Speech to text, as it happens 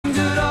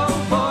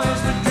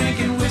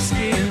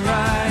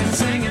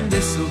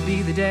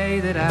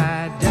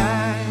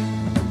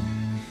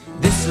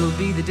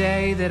be the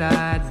day that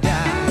I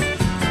die.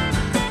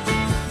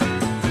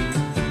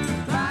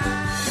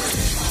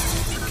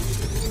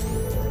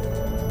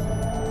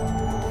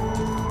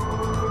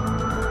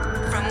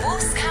 From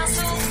Wolf's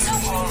Castle to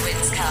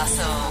Warwicks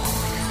Castle.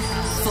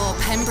 For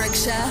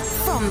Pembrokeshire,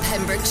 from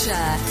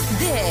Pembrokeshire,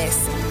 this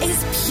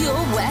is Pure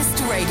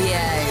West Radio.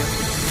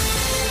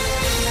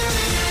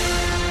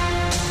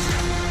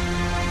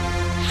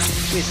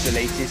 With the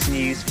latest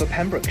news for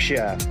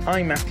Pembrokeshire,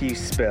 I'm Matthew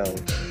Spill.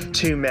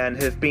 2 men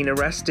have been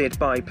arrested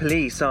by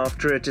police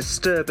after a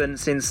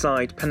disturbance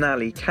inside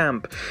Penally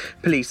Camp.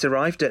 Police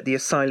arrived at the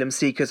asylum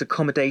seekers'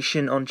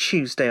 accommodation on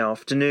Tuesday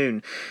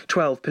afternoon.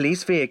 12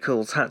 police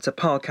vehicles had to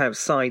park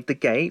outside the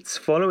gates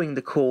following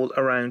the call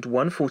around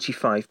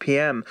 1:45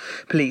 p.m.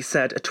 Police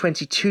said a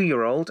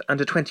 22-year-old and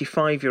a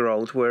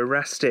 25-year-old were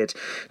arrested.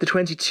 The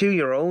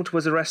 22-year-old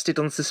was arrested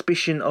on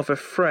suspicion of a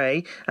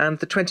fray and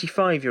the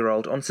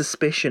 25-year-old on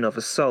suspicion of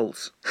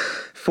assault.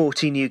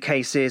 40 new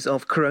cases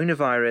of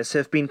coronavirus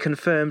have been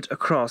confirmed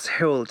across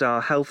Hywel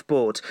Dda Health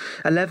Board.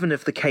 11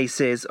 of the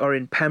cases are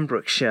in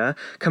Pembrokeshire.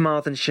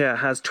 Carmarthenshire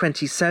has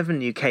 27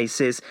 new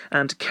cases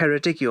and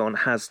Ceredigion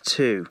has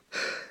 2.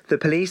 The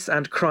Police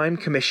and Crime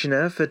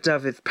Commissioner for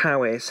Dyfed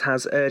Powys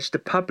has urged the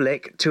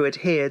public to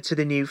adhere to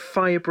the new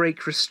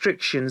firebreak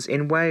restrictions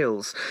in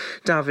Wales.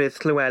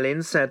 Dafydd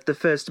Llewellyn said the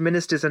First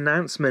Minister's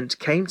announcement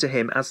came to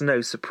him as no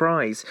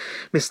surprise.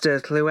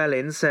 Mr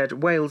Llewellyn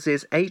said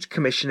Wales's 8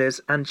 commissioners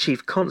and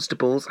chief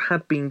constables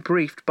had been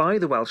briefed by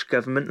the Welsh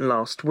Government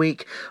last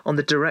week on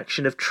the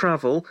direction of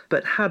travel,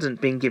 but hadn't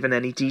been given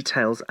any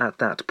details at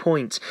that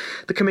point.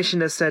 The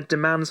Commissioner said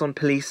demands on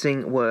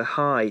policing were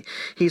high.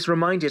 He's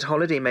reminded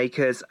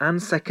holidaymakers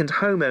and second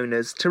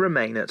homeowners to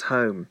remain at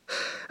home.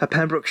 A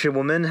Pembrokeshire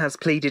woman has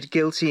pleaded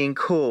guilty in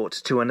court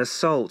to an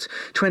assault.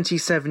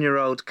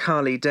 27-year-old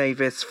Carly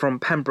Davis from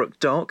Pembroke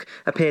Dock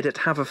appeared at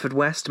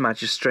Haverfordwest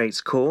Magistrates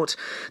Court.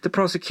 The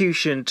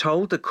prosecution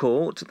told the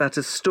court that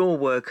a store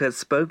worker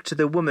spoke to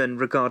the woman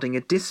regarding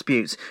a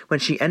dispute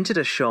when she entered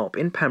a shop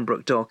in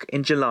Pembroke Dock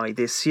in July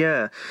this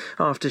year.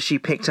 After she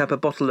picked up a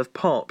bottle of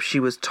pop, she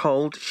was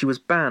told she was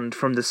banned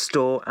from the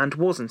store and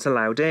wasn't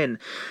allowed in.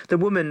 The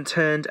woman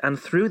turned and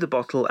threw the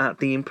bottle at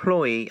the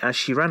employee as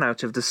she ran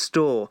out of the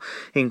store.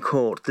 In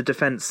court, the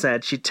defence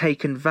said she'd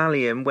taken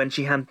Valium when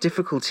she had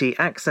difficulty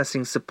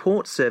accessing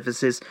support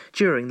services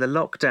during the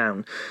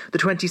lockdown. The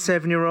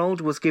 27-year-old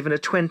was given a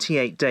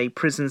 28-day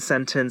prison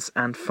sentence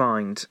and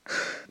fined.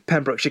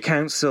 Pembrokeshire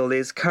Council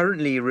is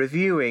currently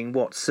reviewing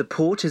what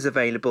support is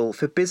available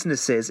for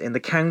businesses in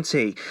the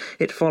county.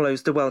 It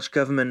follows the Welsh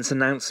Government's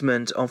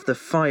announcement of the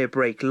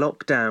firebreak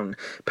lockdown.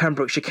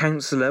 Pembrokeshire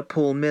Councillor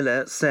Paul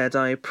Miller said,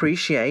 "I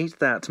appreciate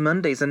that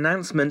Monday's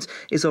announcement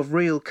is of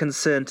real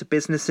concern to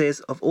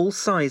businesses of all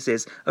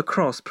sizes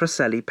across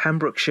Preseli,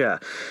 Pembrokeshire.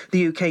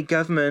 The UK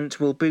Government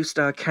will boost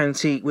our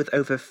county with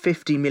over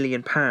 £50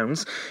 million.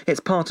 It's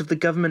part of the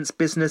Government's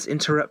Business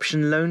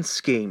Interruption Loan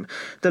Scheme.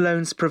 The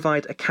loans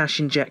provide a cash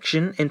injection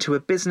into a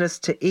business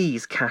to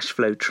ease cash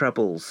flow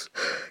troubles."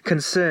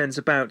 Concerns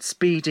about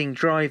speeding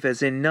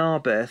drivers in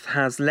Narberth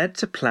has led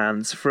to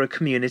plans for a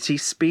community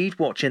speed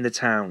watch in the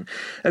town.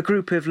 A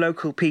group of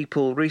local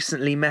people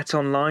recently met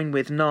online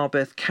with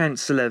Narberth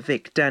councillor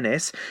Vic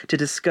Dennis to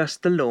discuss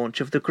the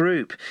launch of the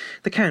group.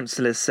 The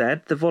councillor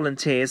said the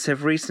volunteers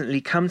have recently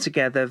come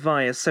together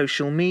via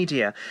social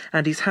media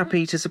and he's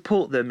happy to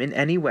support them in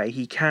any way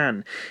he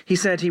can. He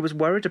said he was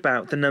worried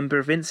about the number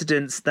of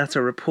incidents that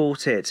are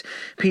reported.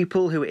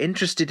 People who are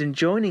interested in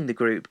joining the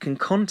group can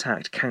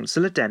contact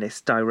Councillor Dennis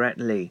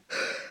directly.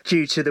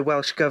 Due to the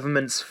Welsh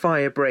Government's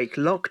firebreak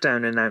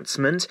lockdown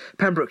announcement,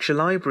 Pembrokeshire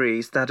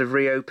libraries that have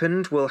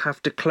reopened will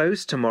have to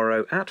close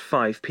tomorrow at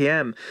 5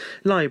 p.m.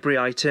 Library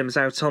items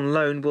out on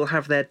loan will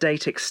have their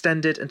date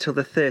extended until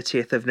the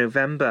 30th of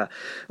November.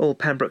 All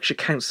Pembrokeshire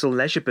Council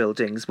leisure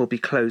buildings will be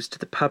closed to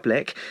the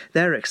public.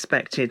 They're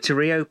expected to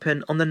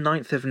reopen on the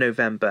 9th of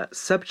November,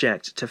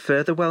 subject to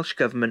further Welsh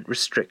Government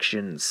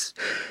restrictions.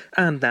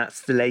 And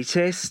that's the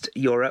latest.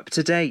 You're up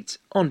to date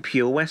on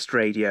Pure West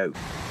Radio.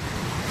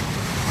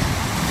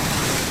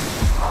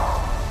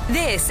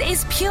 This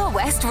is Pure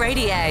West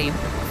Radio.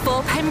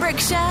 For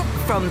Pembrokeshire,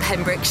 from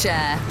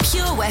Pembrokeshire.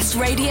 Pure West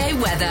Radio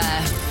weather.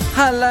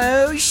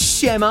 Hello,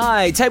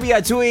 Shemai. Toby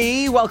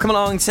Ellis. Welcome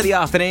along to the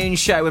afternoon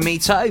show with me,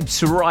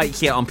 Tobes, right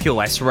here on Pure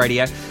West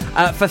Radio.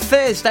 For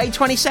Thursday,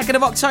 22nd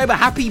of October,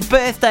 happy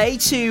birthday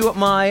to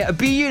my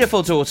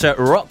beautiful daughter,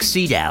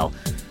 Roxy Dell.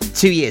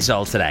 2 years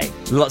old today.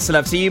 Lots of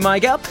love to you, my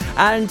girl.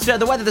 And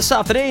the weather this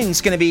afternoon is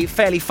going to be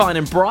fairly fine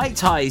and bright.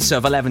 Highs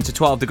of 11 to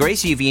 12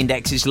 degrees. UV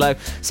index is low.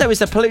 So is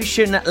the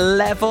pollution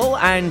level.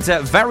 And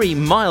very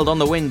mild on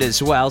the wind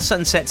as well.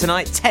 Sunset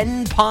tonight,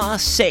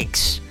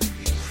 6:10.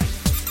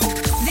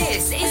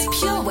 This is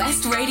Pure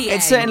West Radio.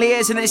 It certainly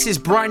is. And this is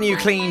brand new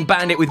Clean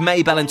Bandit with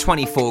Maybell and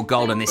 24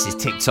 Gold. And this is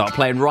TikTok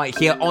playing right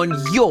here on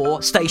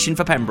your station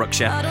for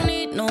Pembrokeshire. I don't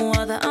need no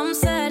other. I'm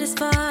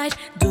satisfied.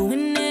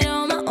 Doing it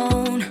on my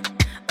own.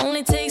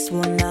 Only takes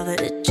one lover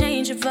to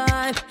change your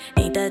vibe.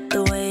 Ain't that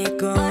the way it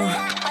goes?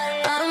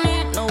 I don't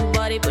need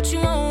nobody but you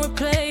won't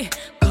replay.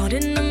 Caught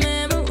in the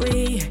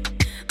memory.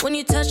 When you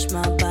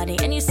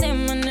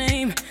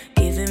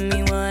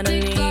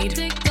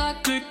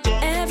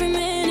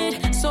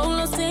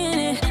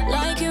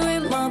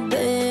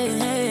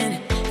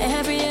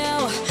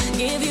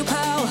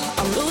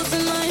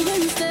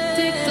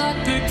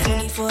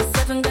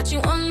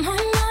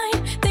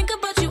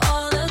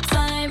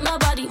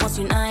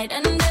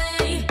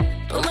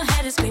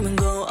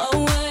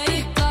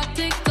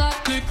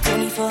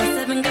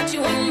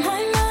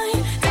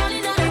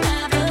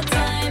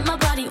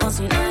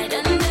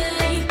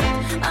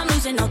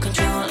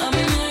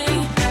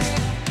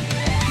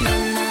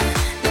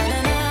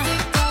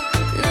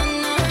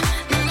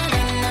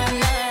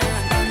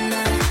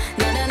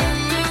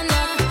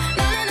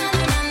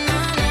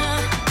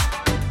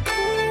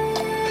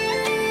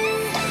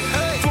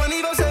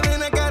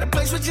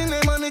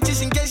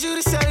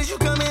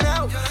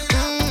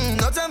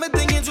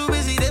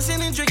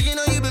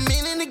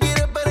been meaning to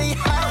get up out of your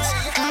house.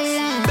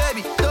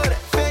 Baby, throw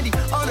that Fendi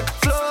on the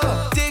floor.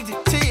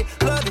 Addicted to you,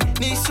 love it,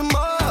 need some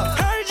more.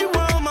 Heard you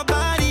want my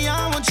body,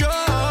 I want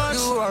yours.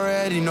 You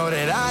already know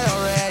that I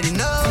already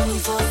know.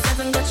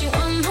 24/7 got you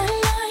on my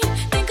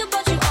mind. Think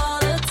about you all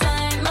the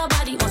time. My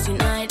body wants you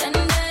night and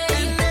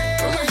day.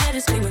 But my head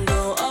is screaming,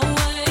 go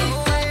away.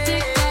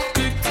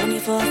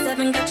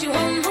 24/7 got you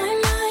on my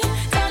mind.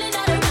 Darling,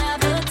 I don't have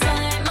the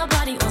time. My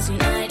body wants you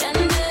night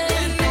and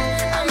day.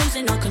 I'm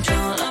losing all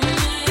control of me.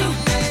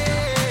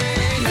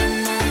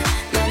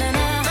 Na na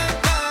na na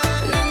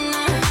na na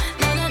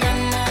na na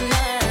na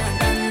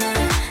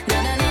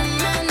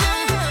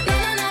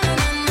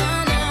na na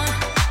na.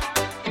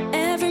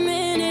 Every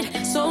minute,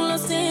 so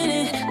lost in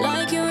it,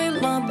 like you're in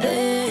my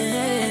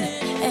bed.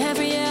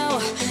 Every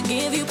hour,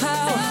 give you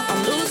power.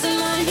 I'm losing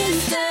my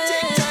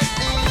instead.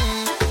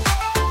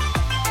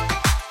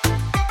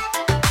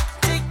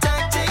 Tick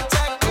tock, tick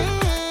tock,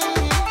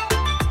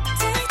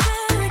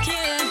 Tick-tock,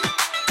 yeah.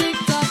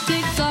 Tick-tock,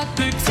 tick-tock,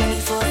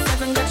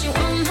 24/7 got you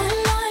on my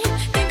mind.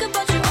 Think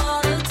about you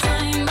all the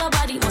time. My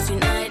body wants you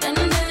night and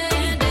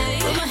day.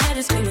 But my head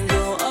is screaming,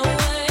 go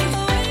away.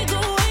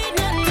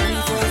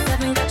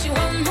 24/7 got you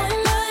on my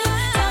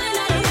mind. Darling,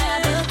 I don't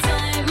have the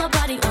time. My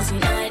body wants you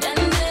night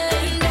and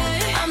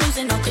day. I'm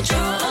losing all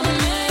control of me.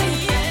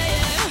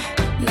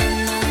 Na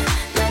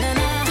na na na na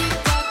na na na na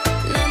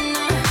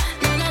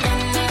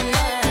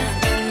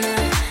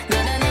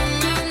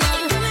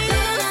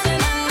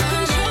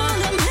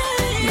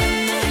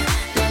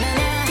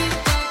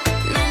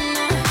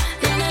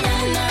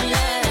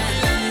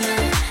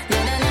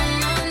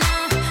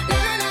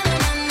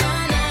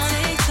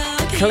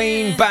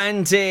Clean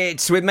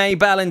Bandit with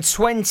Maybell and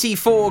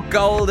 24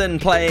 Golden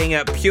playing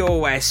at Pure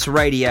West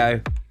Radio.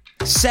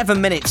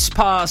 7 minutes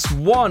past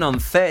 1 on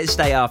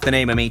Thursday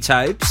afternoon with me,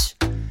 Tobes.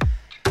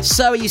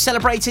 So, are you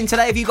celebrating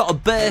today? Have you got a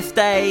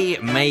birthday?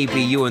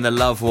 Maybe you and the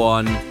loved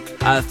one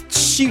are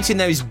shooting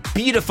those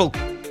beautiful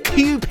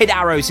Cupid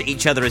arrows at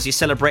each other as you're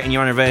celebrating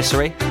your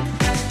anniversary.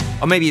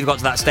 Or maybe you've got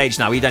to that stage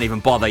now where you don't even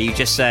bother. You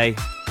just say,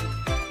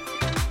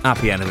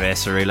 happy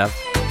anniversary, love.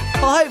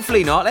 Well,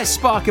 hopefully not. Let's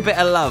spark a bit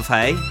of love,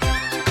 hey?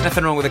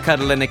 Nothing wrong with a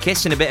cuddle and a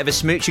kiss and a bit of a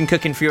smooch and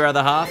cooking for your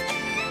other half.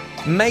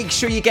 Make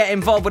sure you get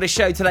involved with the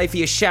show today for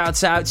your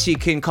shout-outs. You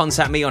can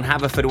contact me on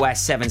Haverfordwest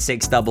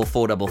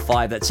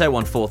 764455. That's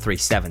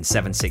 01437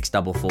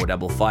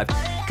 764455.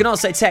 You can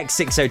also text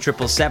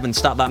 60777.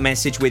 Start that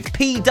message with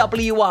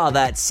PWR.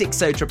 That's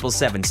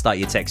 60777. Start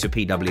your text with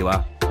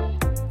PWR.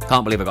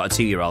 Can't believe I got a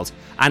 2-year-old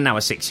and now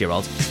a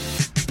 6-year-old.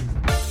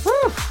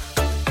 Woo.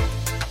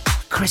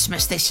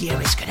 Christmas this year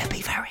is going to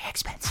be very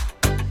expensive.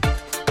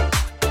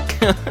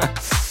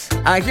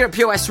 Here at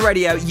Pure West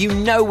Radio, you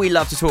know we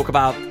love to talk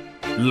about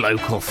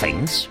local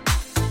things,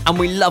 and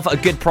we love a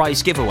good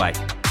prize giveaway.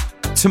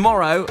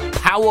 Tomorrow,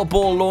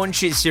 Powerball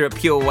launches here at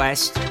Pure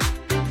West.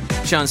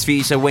 Chance for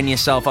you to win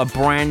yourself a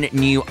brand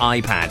new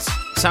iPad.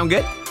 Sound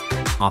good?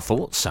 I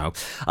thought so.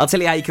 I'll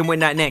tell you how you can win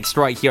that next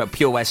right here at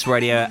Pure West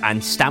Radio,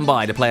 and stand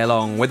by to play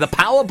along with the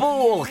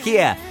Powerball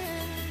here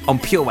on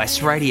Pure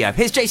West Radio.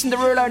 Here's Jason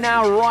Derulo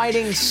now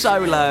riding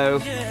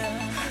solo.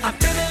 I'm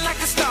feeling like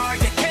a star,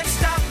 you can't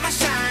stop my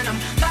shine. I'm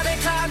flying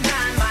cloud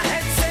nine, my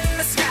head's in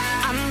the sky.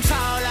 I'm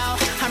solo,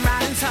 I'm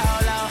riding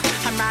solo,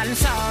 I'm riding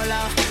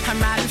solo, I'm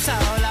riding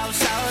solo,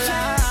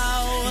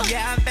 solo.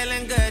 Yeah, I'm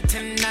feeling good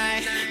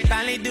tonight.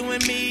 Finally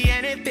doing me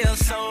and it feels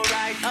so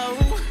right. Oh,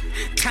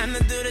 time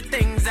to do the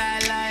things I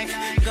like.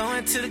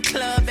 Going to the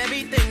club,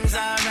 everything's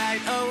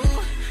alright.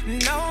 Oh,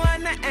 no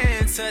one to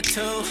answer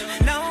to,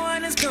 no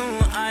one is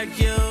gonna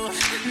argue,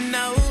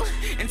 no.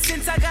 And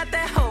since I got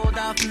that hold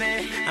off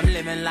me, I'm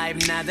living life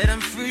now that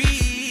I'm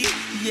free,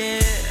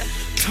 yeah.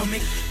 Told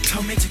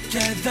me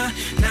together,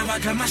 now I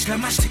got my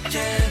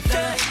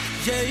together,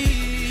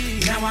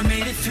 yeah. Now I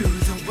made it through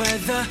the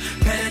weather,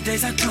 better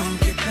days are gonna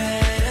get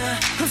better.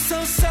 I'm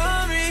so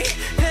sorry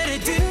that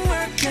it didn't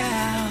work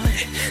out,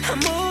 I'm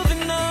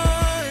moving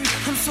on.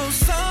 I'm so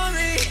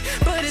sorry,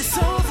 but it's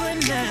over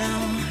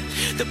now,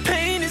 the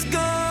pain is gone.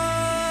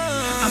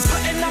 I'm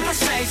putting on my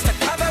shades to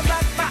cover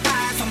up my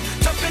eyes, I'm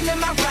jumping in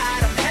my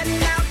ride, I'm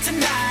heading out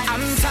tonight.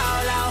 I'm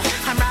solo,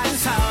 I'm riding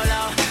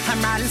solo,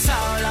 I'm riding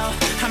solo,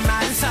 I'm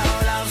riding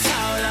solo,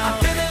 solo. I'm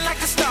feeling like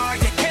a star,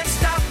 you can't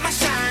stop my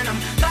shine. I'm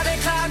flying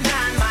cloud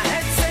nine, my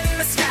head's in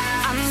the sky.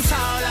 I'm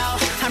solo,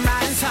 I'm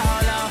riding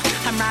solo,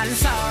 I'm riding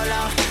solo,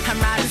 I'm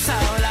riding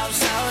solo,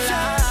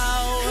 solo.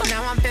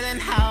 Now I'm feeling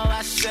how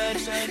I should.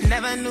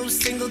 Never knew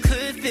single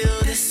could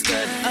feel this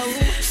good. Oh,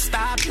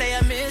 star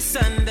player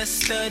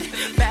misunderstood.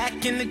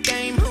 Back in the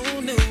game,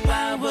 who knew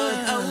I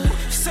would? Oh,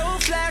 so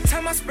fly,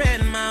 time I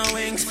spread my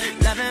wings.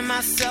 Loving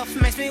myself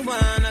makes me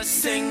wanna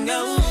sing.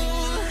 Oh,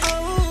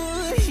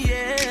 oh,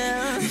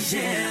 yeah,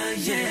 yeah,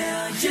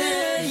 yeah,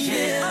 yeah,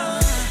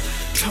 yeah.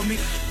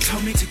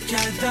 Told me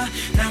together.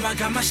 Now I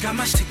got much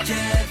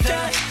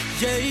together.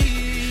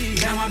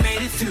 Yeah. Now I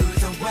made it through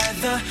the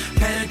weather.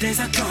 Better days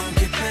are gonna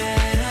get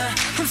better.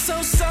 I'm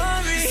so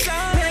sorry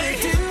that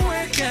it didn't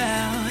work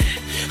out.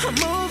 I'm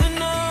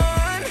moving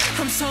on.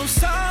 I'm so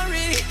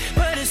sorry,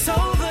 but it's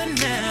over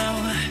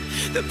now.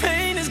 the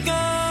pain is gone.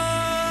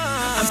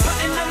 I'm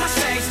putting on my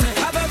shades to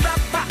cover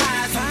up my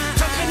eyes. I'm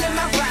jumping in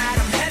my ride,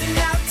 I'm heading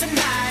out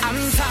tonight. I'm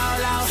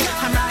solo,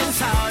 I'm riding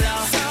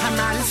solo, I'm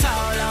riding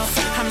solo,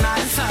 I'm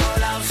riding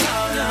solo,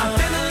 solo. I'm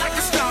feeling like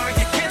a star,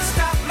 you can't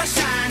stop my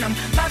shine. I'm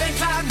loving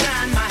cloud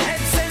nine, my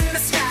head's in the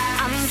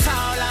sky. I'm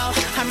solo,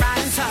 I'm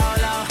riding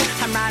solo,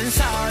 I'm riding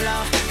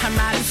solo, I'm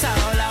riding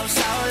solo,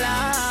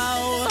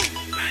 solo.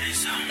 Riding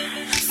solo.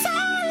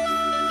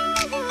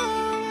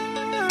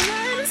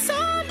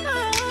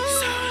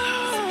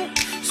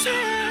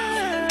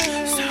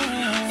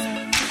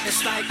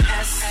 It's like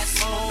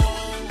S-S-O-L-O,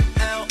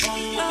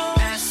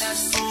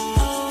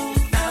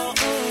 S-S-O-L-O,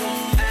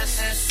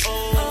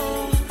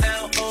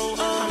 S-S-O-L-O.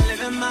 I'm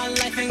living my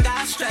life, ain't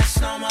got stress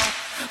no more.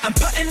 I'm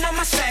putting on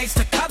my shades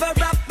to cover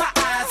up my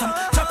eyes. I'm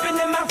jumping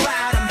in my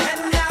ride, I'm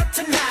heading out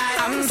tonight.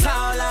 I'm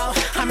solo,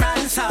 I'm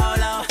riding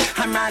solo,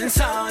 I'm riding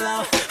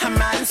solo, I'm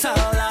riding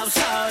solo,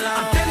 solo.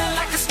 I'm feeling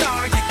like a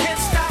star, you can't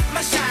stop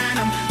my shine.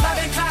 I'm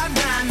loving cloud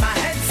nine, my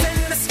head's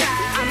in the sky.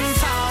 I'm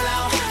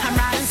solo, I'm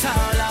riding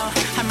solo,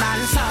 I'm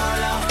riding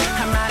solo,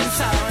 I'm riding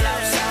solo,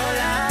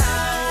 solo.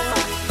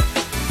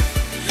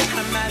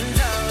 I'm riding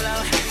solo,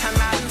 I'm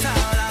riding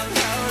solo,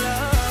 solo.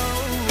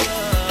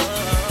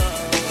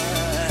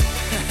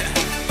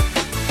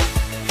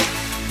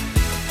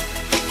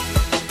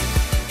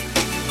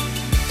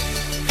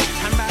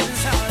 I'm riding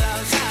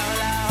solo,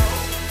 solo.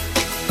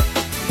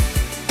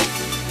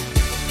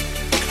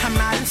 I'm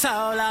riding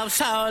solo,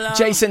 solo.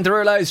 Jason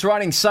Derulo's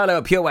riding solo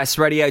at Pure West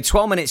Radio,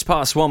 12 minutes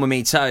past 1 with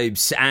me,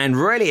 Tobes, and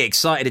really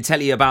excited to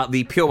tell you about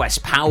the Pure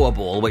West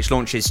Powerball, which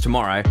launches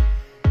tomorrow.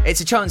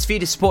 It's a chance for you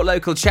to support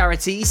local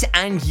charities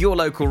and your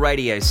local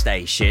radio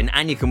station,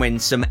 and you can win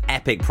some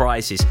epic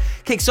prizes.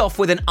 Kicks off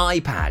with an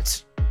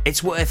iPad.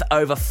 It's worth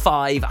over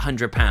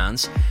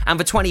 £500, and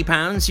for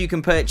 £20 you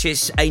can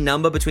purchase a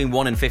number between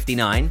 1 and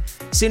 59.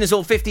 As soon as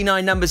all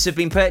 59 numbers have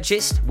been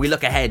purchased, we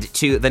look ahead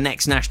to the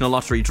next National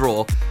Lottery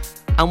draw.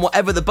 And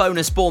whatever the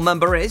bonus ball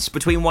number is,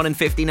 between 1 and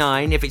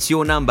 59, if it's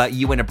your number,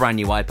 you win a brand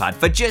new iPad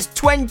for just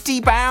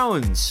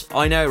 £20.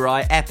 I know,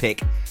 right?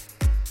 Epic.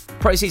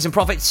 Proceeds and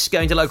profits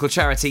going to local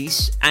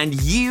charities, and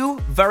you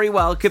very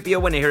well could be a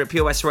winner here at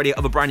Pure West Radio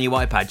of a brand new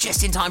iPad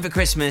just in time for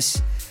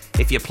Christmas.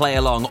 If you play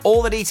along,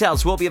 all the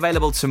details will be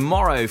available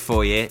tomorrow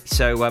for you,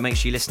 so make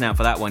sure you listen out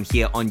for that one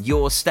here on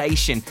your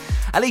station.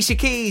 Alicia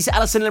Keys,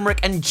 Alison Limerick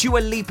and Dua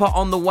Lipa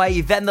on the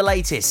way, then the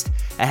latest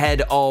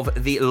ahead of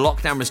the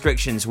lockdown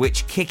restrictions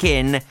which kick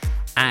in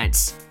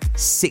at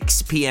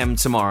 6 p.m.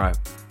 tomorrow.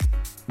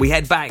 We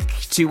head back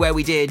to where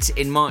we did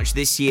in March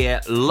this year,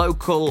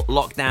 local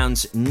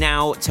lockdowns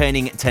now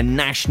turning to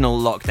national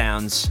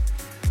lockdowns.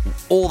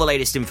 All the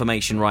latest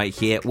information right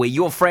here, where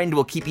your friend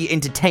will keep you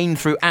entertained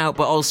throughout,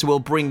 but also will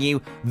bring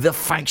you the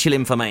factual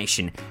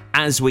information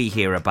as we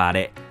hear about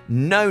it.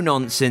 No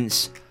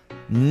nonsense,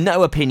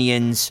 no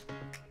opinions,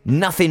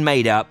 nothing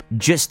made up,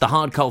 just the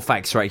hard cold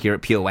facts right here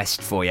at Pure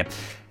West for you.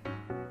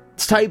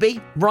 It's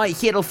Toby, right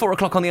here till 4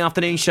 o'clock on the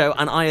afternoon show,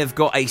 and I have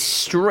got a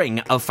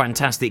string of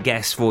fantastic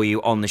guests for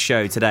you on the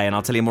show today, and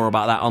I'll tell you more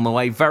about that on the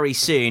way very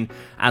soon,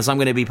 as I'm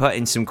going to be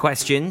putting some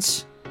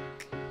questions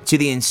to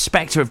the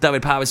Inspector of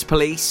Dyfed Powys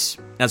Police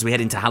as we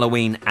head into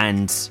Halloween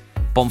and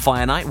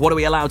Bonfire Night. What are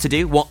we allowed to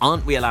do? What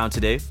aren't we allowed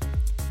to do?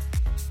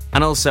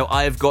 And also,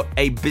 I have got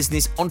a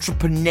business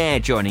entrepreneur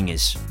joining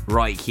us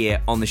right here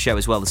on the show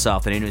as well this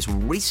afternoon, who has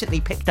recently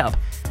picked up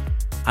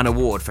an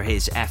award for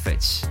his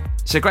efforts.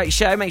 It's a great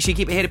show. Make sure you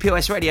keep it here to Pure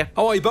West Radio.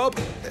 Oh, hi, Bob.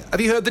 Have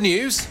you heard the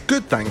news?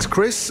 Good, thanks,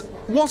 Chris.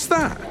 What's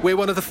that? We're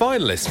one of the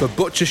finalists for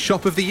Butcher's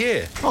Shop of the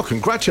Year. Oh,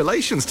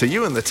 congratulations to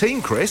you and the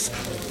team, Chris.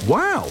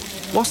 Wow,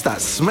 what's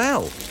that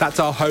smell? That's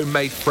our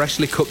homemade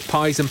freshly cooked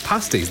pies and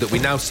pasties that we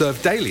now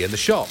serve daily in the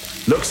shop.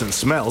 Looks and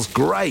smells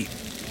great.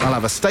 I'll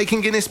have a steak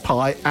and Guinness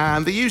pie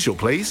and the usual,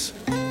 please.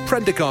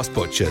 Prendergast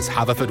Butchers,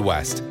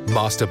 Haverfordwest.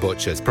 Master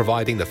Butchers,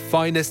 providing the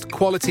finest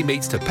quality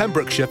meats to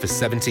Pembrokeshire for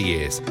 70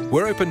 years.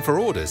 We're open for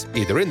orders,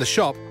 either in the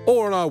shop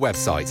or on our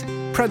website,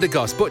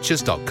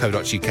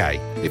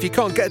 prendergastbutchers.co.uk. If you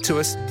can't get to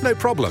us, no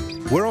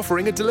problem. We're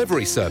offering a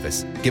delivery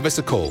service. Give us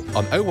a call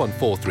on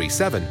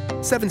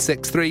 01437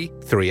 763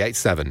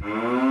 387.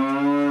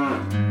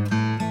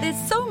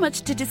 There's so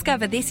much to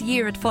discover this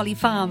year at Folly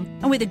Farm.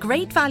 And with a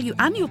great value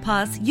annual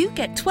pass, you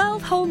get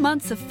 12 whole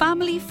months of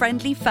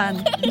family-friendly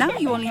fun. Now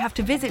you only have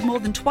to visit more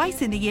than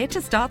twice in the year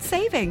to start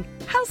saving.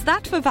 How's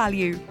that for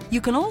value? You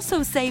can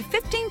also save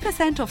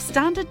 15% off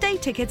standard day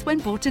tickets when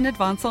bought in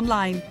advance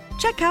online.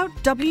 Check out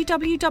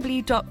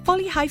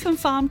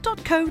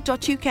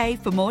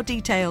www.folly-farm.co.uk for more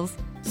details.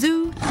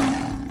 Zoo,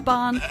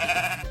 barn,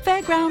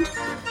 fairground,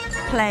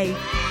 play.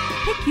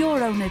 Pick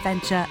your own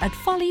adventure at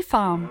Folly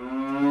Farm.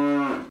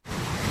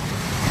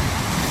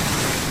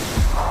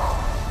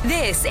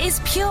 This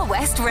is Pure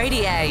West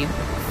Radio.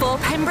 For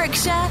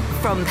Pembrokeshire,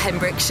 from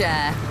Pembrokeshire.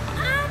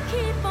 I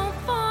keep on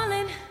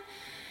falling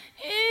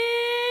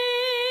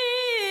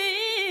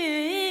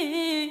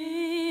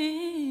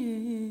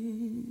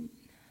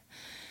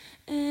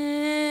in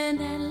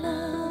and I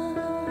love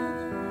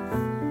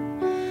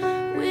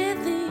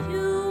with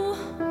you.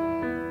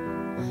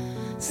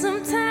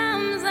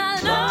 Sometimes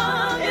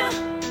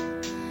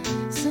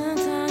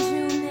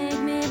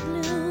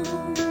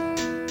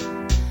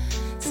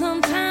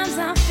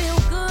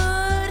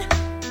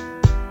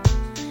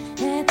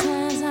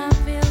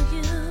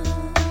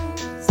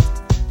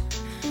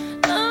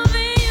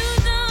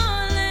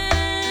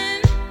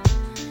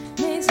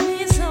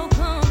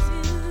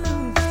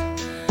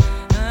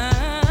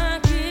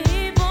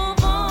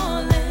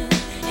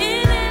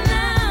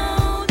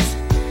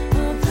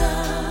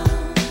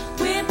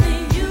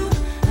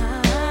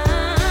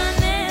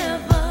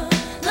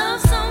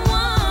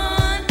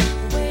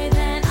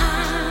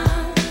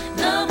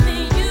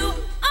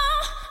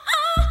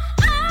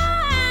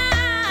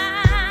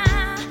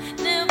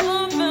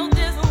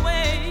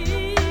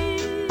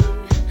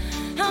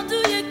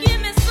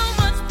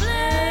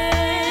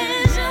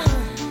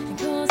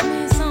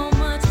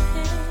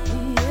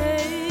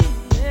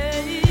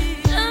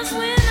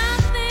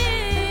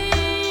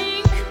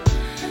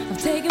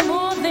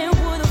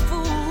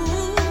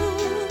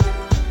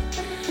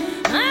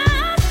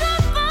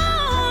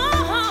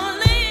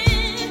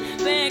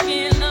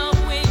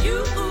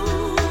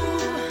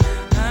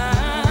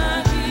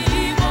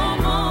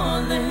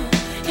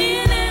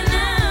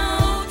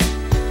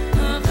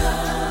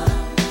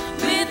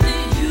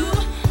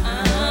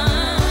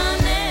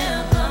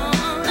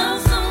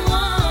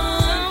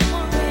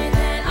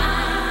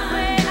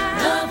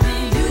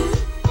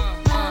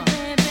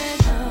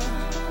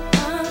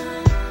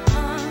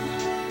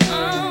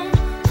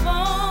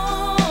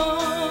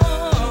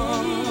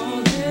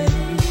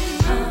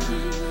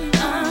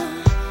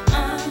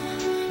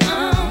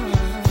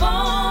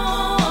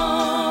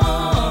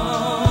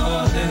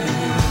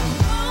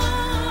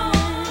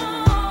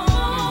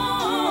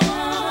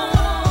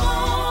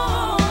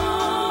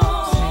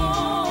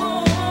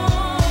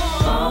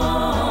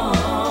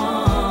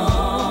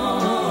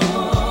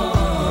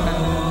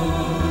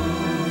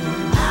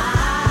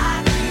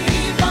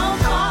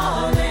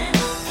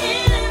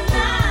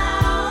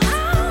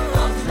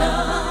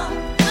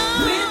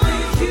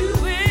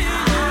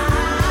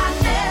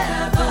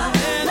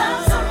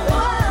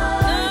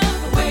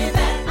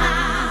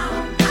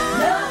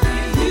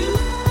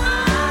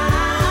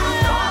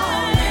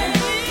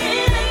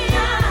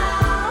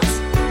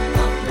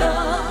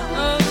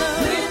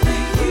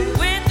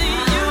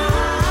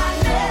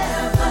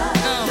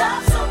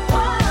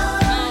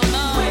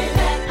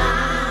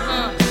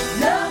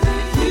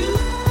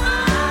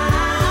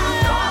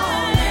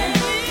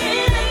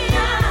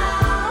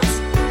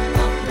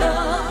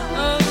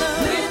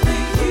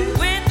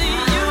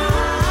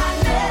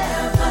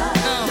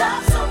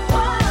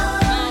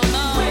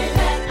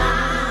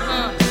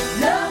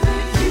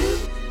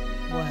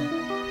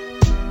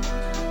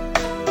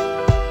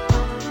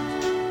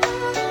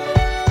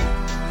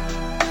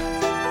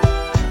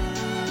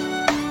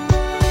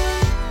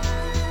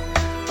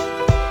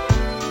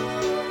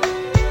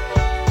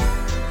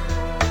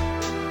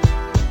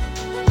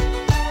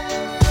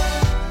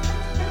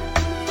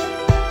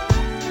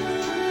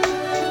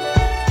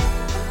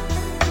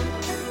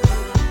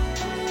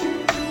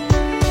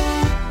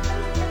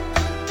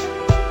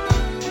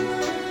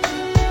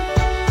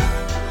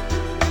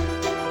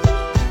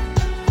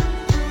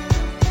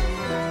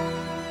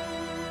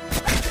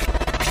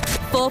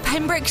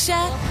Pembrokeshire,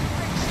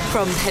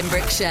 from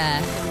Pembrokeshire.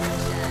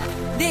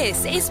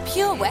 This is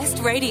Pure West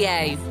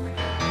Radio.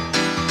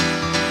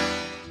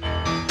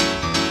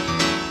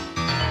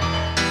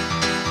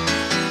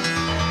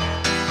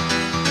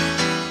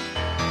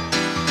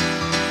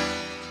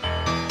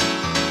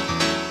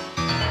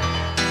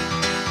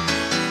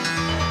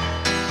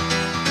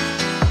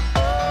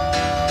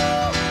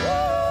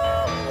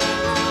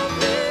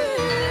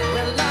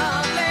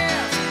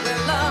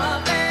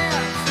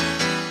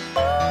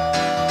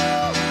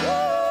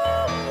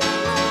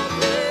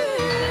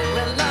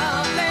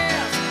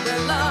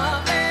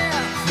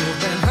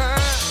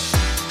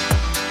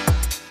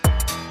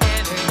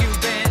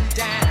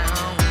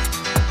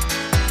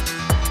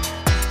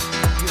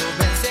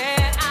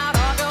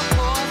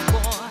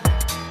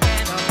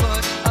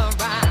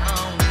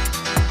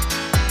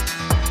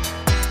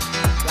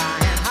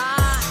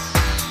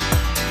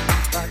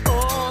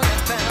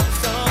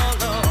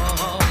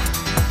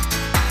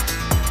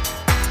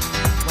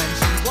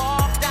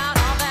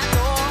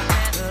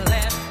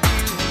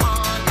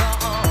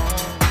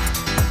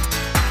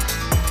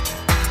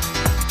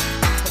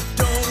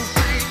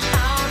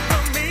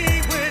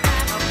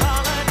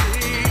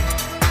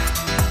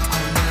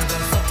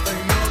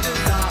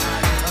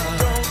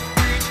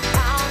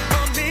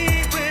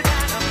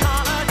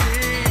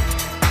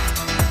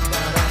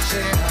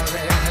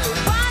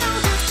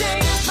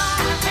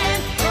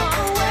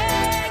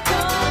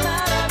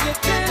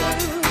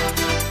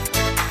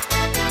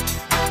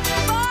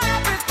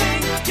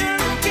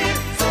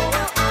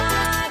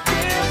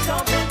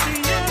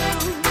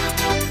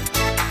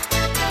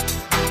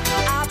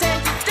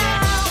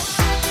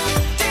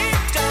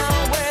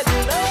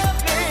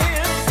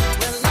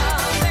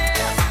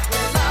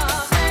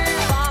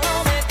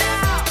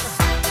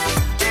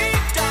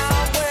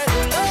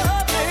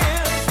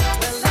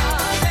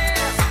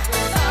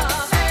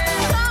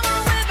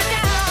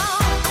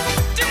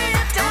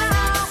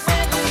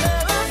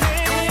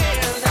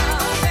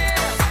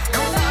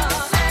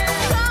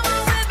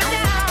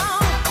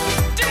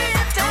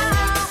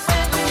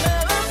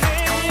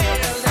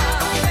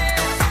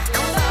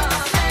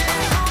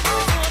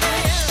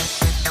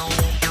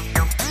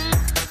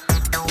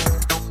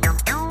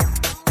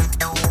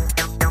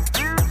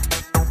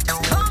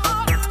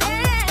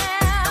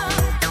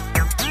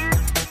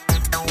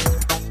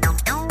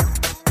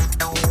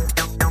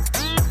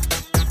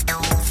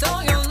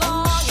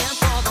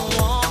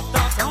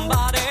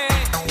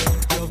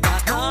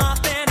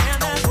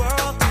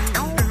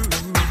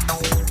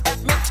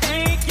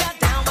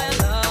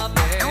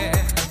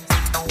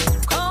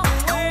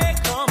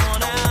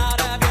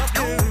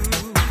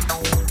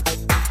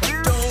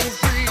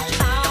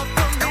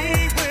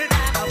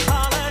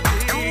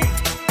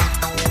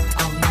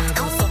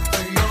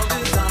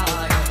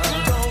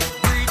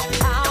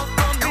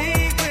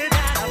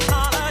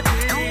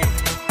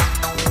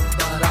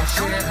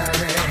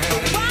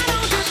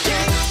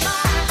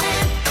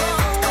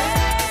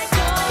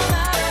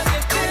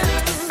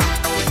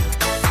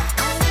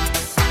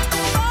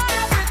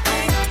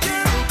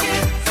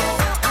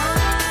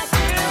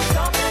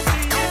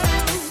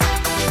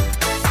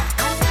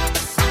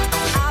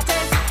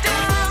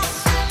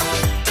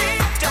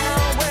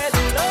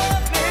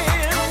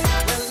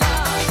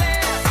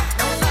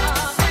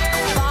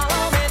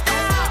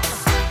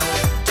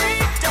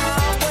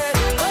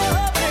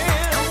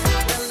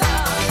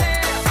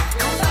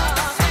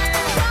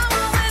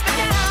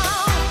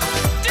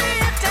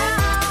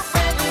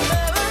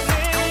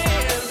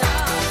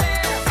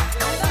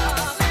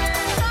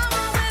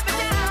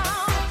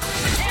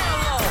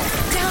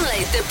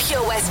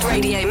 Pure West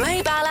Radio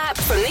mobile app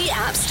from the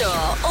App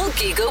Store or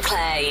Google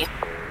Play.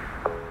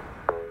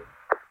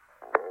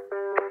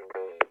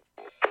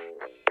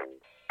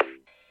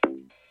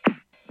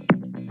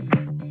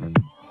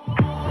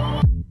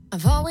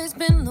 I've always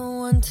been the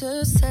one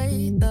to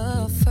say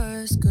the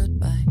first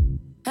goodbye.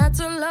 Had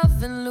to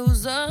love and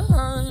lose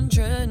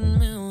 100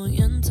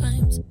 million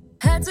times.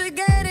 Had to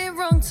get it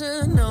wrong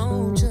to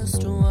know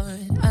just what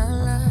I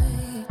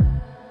like.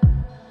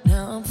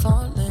 Now I'm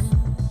falling.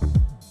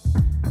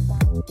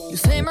 You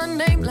say my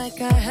name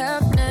like I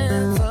have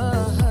never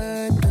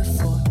heard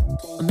before.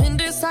 I'm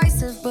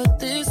indecisive, but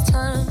this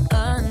time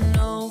I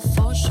know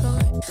for sure.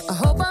 I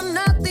hope I'm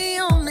not the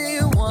only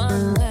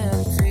one that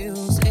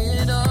feels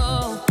it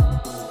all.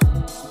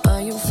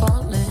 Are you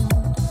falling?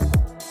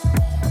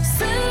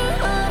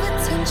 Center of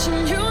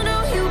attention, you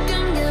know you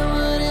can get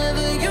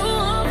whatever you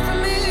want from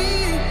me.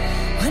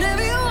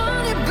 Whenever you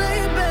want it,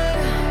 baby.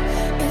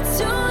 It's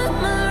you and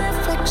my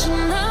reflection.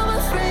 I'm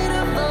afraid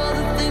of all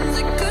the things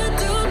it could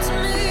do to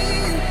me.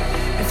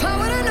 If I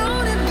would've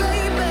known it,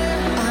 baby.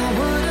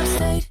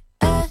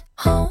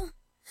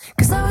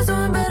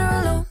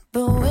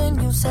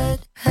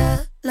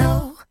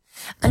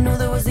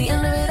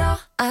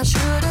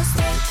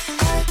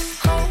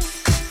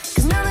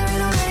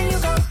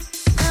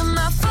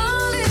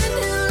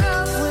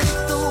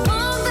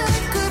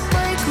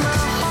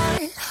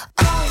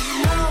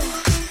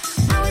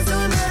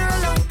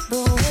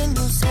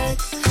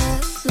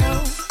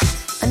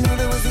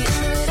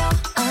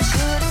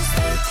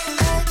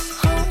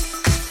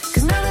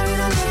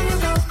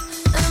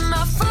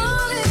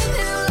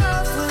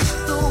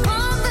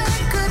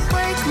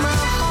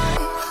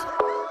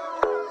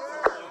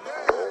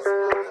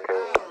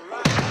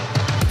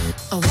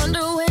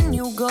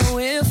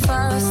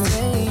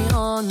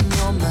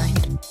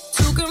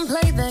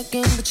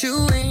 second, but you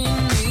ain't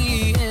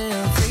me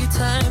every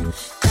time.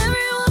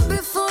 Everyone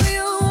before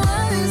you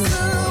was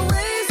a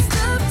waste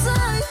of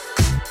time.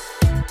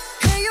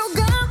 Hey, you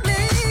got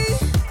me.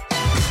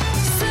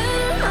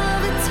 Center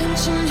of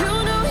attention, you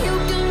know you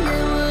can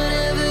get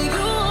whatever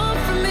you want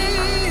from me.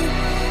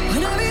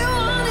 Whenever you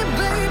want it,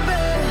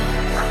 baby.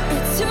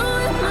 It's you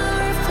and my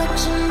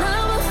reflection.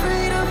 I'm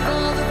afraid of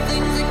all the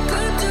things it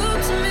could do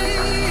to me.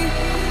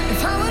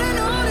 If I would've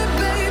known it,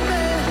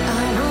 baby,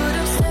 I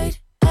would've stayed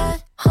at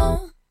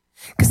home.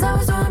 'Cause I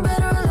was doing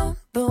better alone.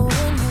 But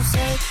when you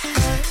said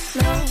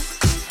hello,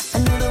 I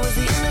knew that was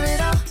the end of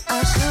it all.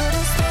 I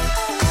should've stayed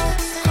at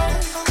home.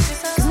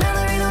 'Cause now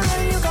there ain't no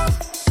letting you go.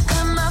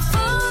 Am I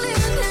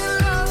falling in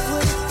love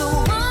with the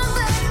one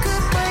that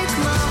could break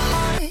my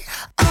heart?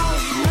 Oh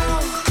no,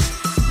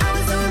 I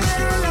was doing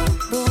better alone.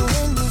 But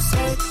when you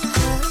said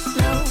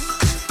hello,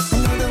 I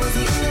knew that was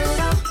the end of it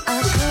all. I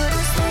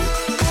should've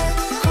stayed at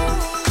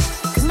home.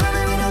 'Cause now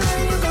there ain't no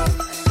letting you go.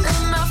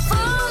 Am I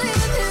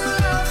falling in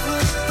love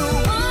with the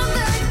one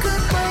that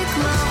could break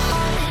my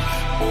heart?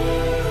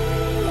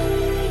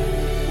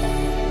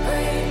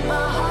 Break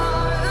my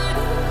heart.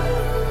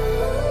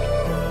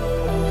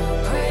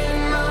 Break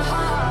my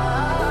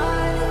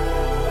heart.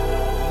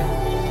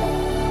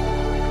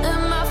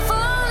 Am I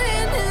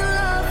falling in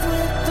love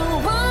with the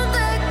one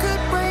that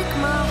could break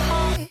my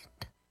heart?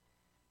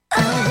 I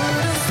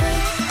would've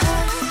stayed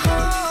at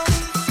home.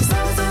 'Cause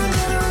I was doing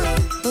better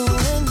alone. But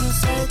when you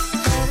said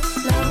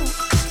hello,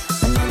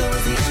 I knew that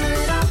was the end of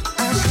it all.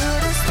 I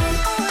should've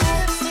stayed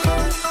at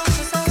home.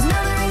 'Cause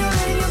now there ain't no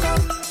letting you go.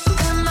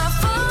 Am I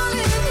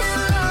falling in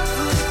love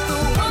with the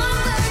one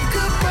that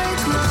could break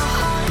my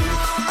heart?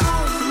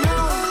 Oh no,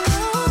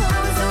 I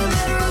was doing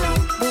better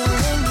alone. But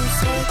when you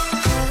said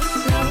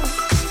hello,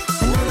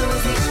 I knew that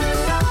was the end of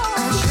it all.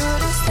 I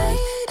should've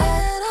stayed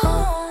at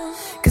home.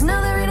 'Cause now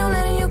there ain't no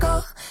letting you go.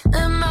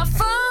 Am I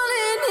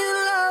falling in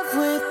love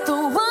with the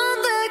one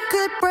that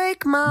could break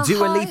my heart?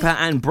 Dua Lipa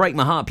and Break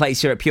My Heart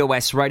plays here at Pure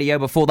West Radio.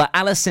 Before that,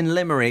 Alison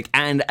Limerick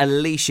and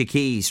Alicia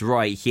Keys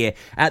right here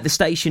at the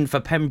station for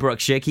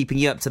Pembrokeshire, keeping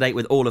you up to date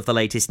with all of the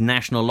latest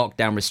national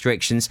lockdown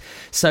restrictions.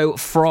 So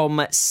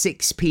from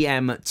 6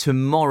 p.m.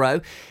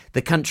 tomorrow,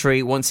 the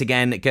country once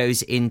again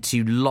goes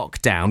into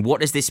lockdown.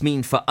 What does this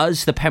mean for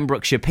us, the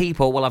Pembrokeshire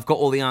people? Well, I've got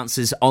all the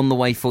answers on the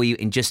way for you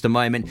in just a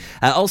moment.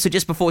 Also,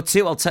 just before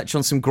 2, I'll touch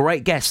on some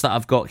great guests that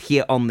I've got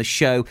here on the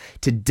show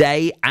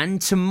today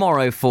and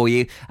tomorrow for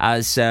you,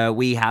 as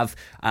we have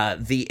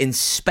the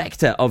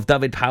Inspector of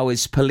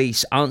Dyfed-Powys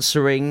Police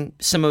answering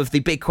some of the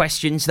big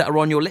questions that are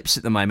on your lips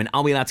at the moment.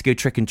 Are we allowed to go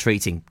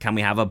trick-and-treating? Can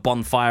we have a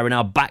bonfire in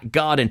our back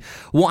garden?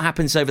 What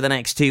happens over the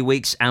next 2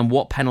 weeks, and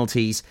what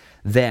penalties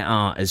there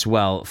are as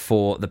well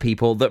for the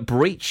people that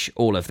breach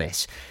all of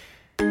this?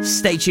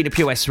 Stay tuned to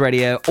Pure West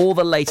Radio. All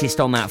the latest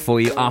on that for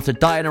you after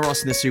Diana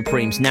Ross and the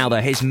Supremes. Now though,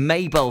 here's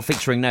Mabel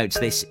featuring Notes.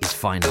 This is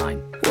Fine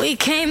Line. We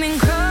came in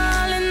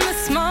crawling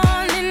this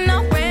morning,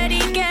 already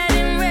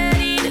getting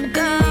ready to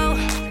go.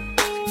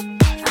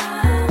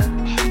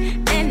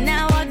 And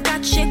now I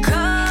got you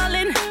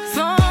calling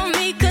for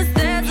me, 'cause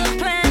there's a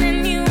plan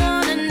and you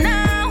wanna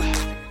know.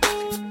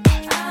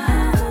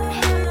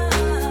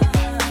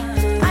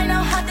 I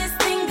know how this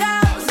thing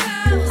goes.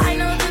 I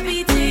know the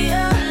beat to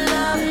your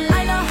love.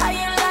 I know how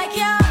you like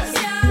yours.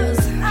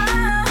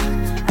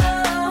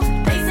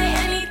 They say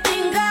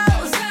anything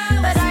goes,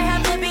 but I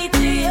have the beat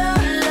to your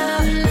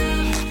love.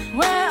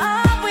 Where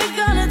are we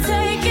gonna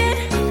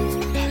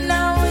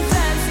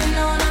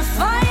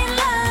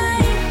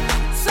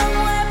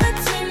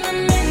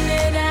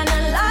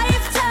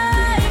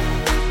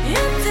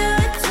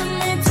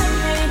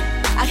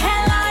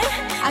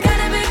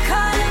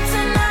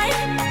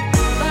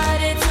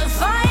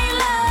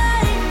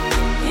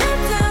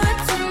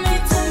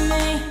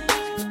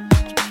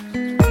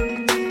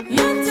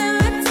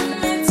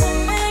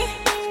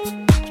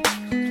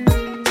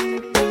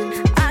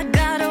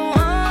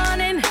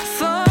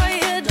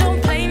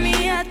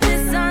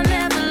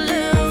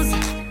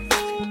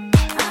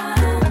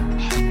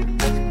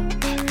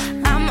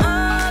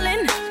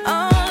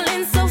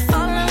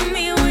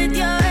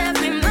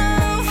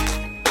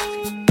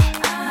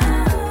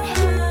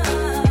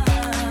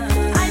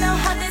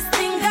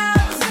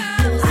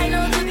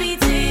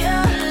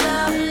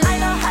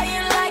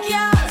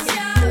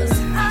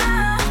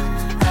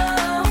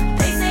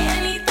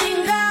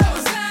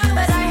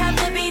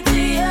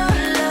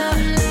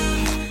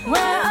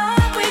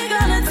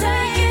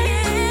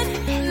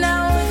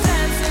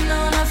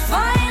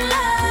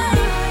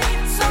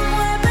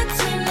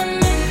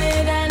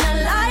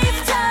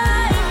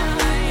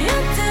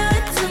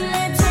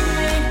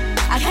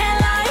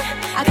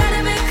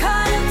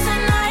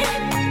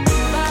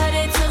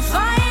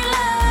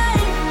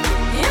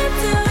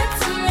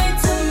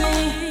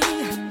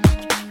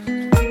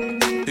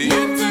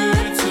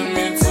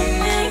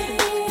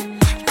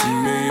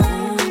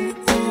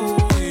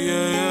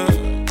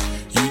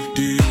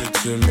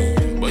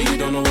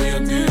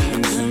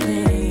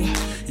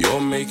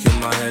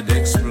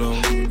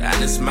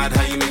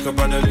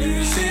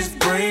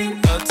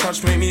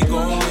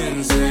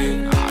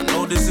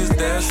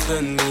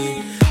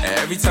destiny.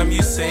 Every time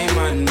you say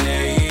my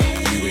name,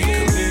 you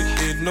ain't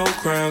committed no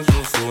crimes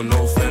before,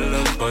 no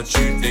felons, but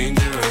you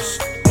dangerous.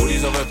 All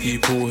these other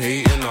people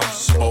hating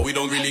us, but we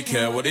don't really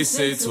care what they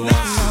say to us.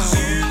 'Cause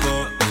you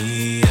got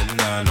me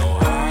and I know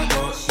I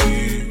got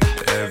you.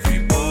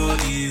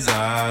 Everybody's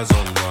eyes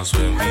on us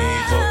when we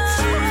got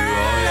through.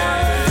 Oh yeah.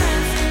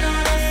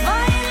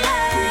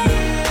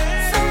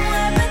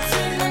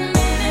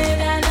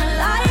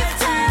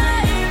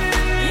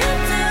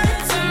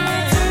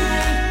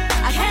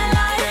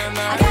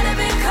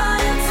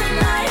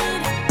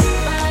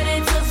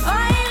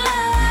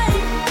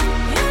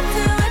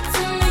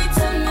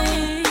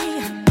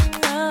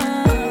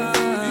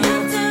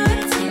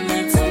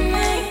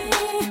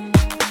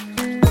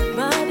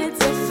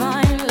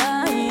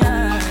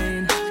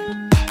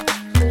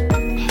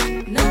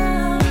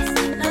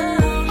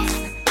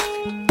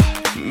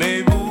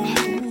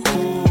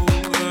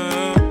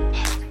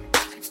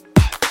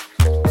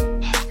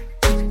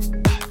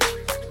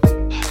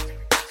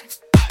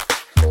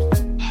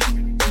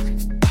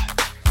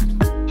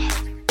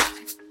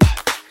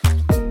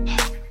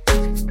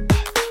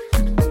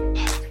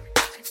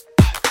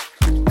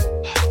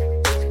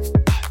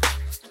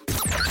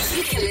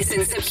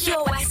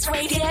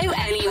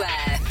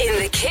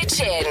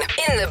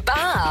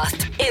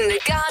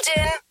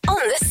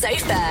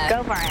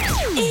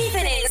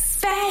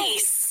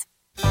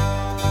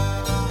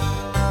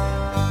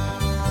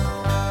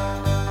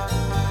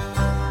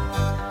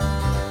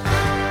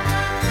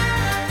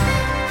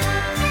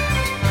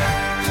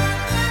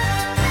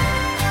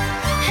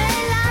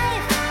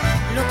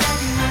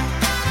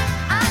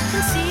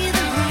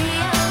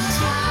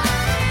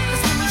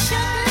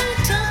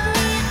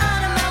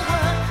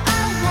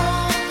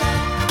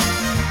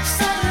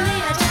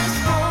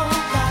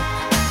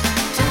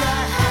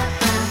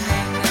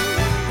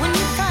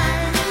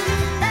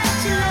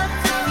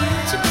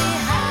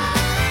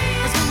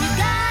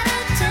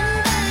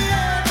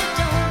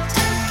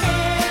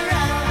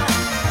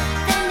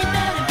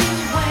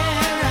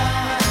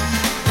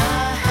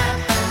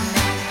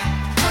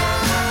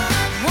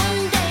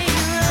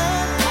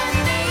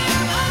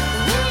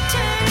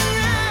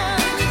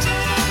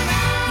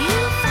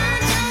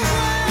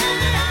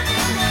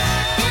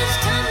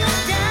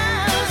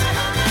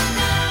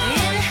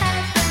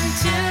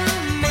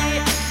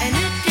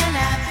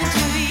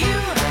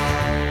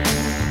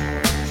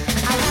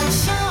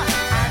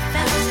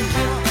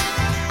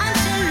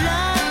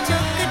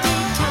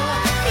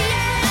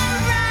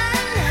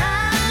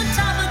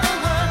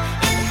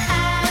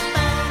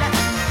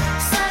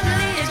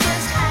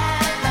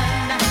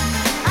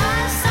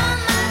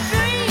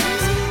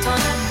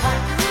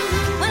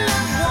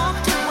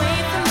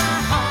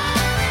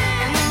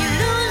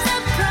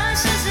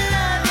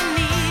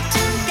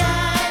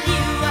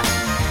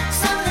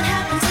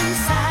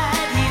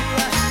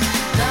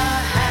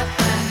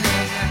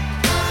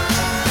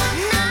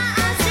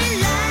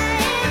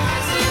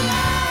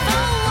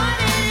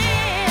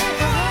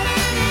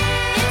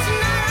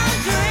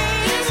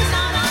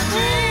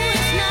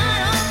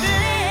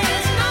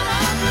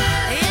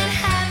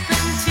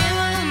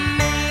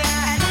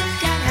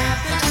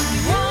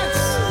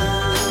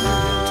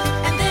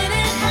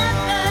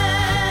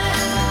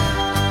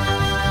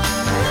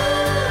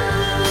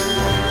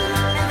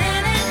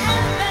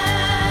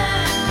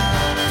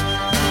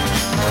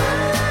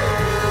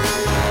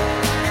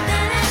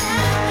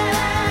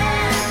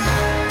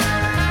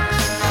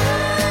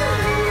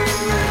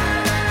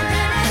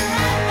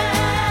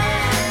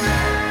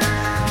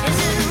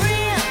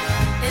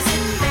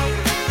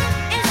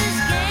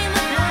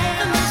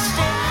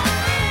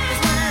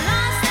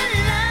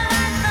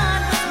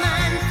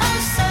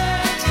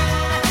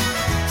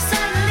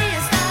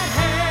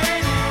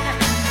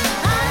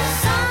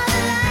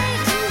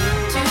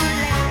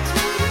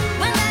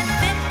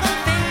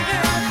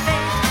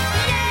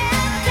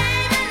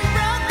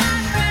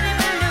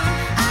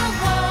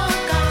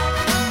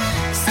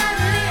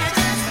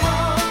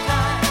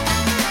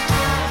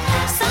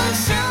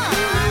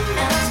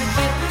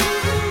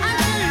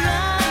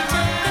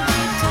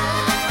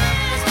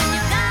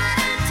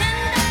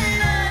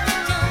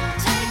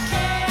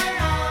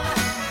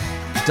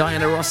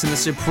 Diana Ross and the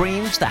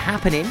Supremes, The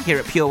Happening, here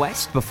at Pure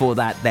West. Before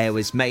that, there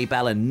was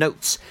Maybell and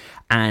Notes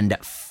and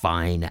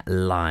Fine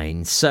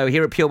Line. So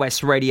here at Pure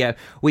West Radio,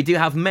 we do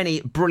have many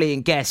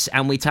brilliant guests,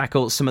 and we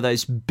tackle some of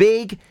those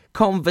big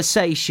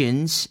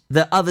conversations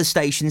that other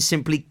stations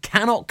simply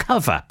cannot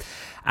cover.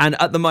 And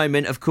at the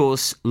moment, of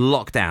course,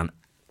 lockdown.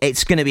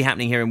 It's going to be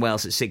happening here in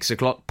Wales at 6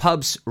 o'clock.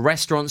 Pubs,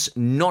 restaurants,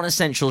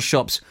 non-essential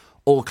shops,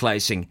 all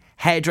closing.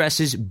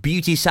 Hairdressers,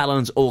 beauty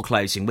salons, all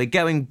closing. We're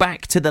going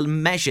back to the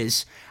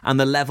measures and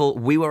the level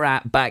we were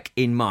at back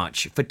in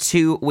March for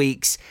 2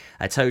 weeks,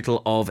 a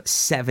total of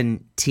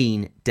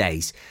 17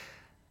 days.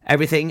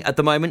 Everything at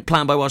the moment,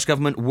 planned by Welsh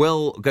Government,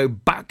 will go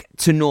back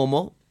to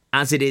normal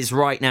as it is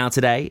right now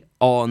today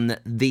on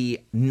the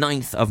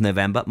 9th of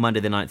November, Monday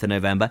the 9th of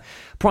November.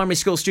 Primary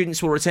school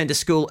students will return to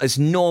school as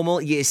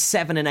normal, years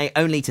 7 and 8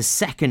 only to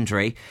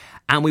secondary.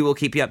 and we will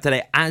keep you up to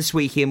date as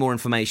we hear more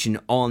information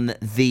on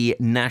the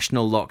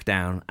national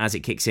lockdown as it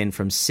kicks in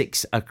from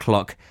 6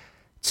 o'clock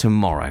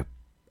tomorrow.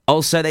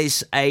 Also,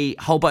 there's a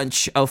whole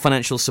bunch of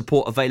financial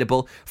support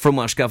available from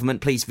Welsh Government.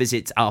 Please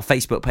visit our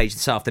Facebook page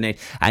this afternoon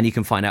and you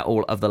can find out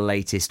all of the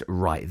latest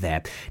right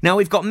there. Now,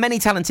 we've got many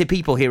talented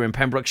people here in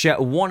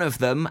Pembrokeshire. One of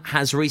them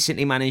has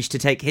recently managed to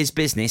take his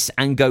business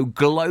and go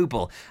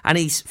global, and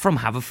he's from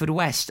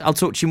Haverfordwest. I'll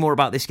talk to you more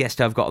about this guest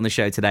I've got on the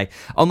show today.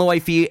 On the way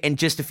for you in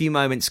just a few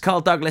moments,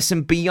 Carl Douglas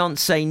and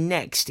Beyonce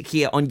next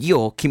here on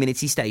your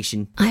community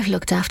station. I've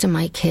looked after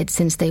my kids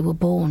since they were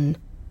born.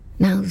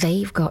 Now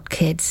they've got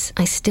kids,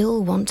 I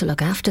still want to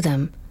look after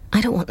them.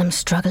 I don't want them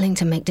struggling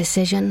to make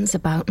decisions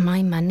about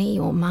my money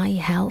or my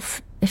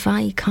health if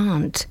I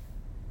can't.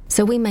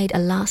 So we made a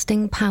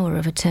lasting power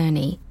of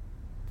attorney.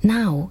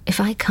 Now, if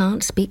I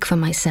can't speak for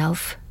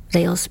myself,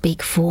 they'll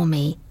speak for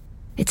me.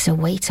 It's a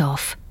weight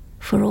off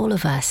for all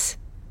of us,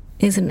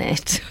 isn't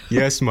it?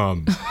 Yes,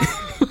 Mum.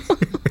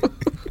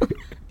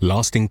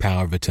 Lasting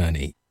power of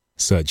attorney.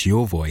 Search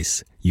your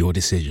voice, your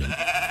decision.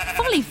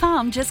 Folly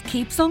Farm just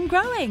keeps on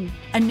growing.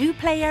 A new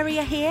play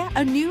area here,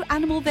 a new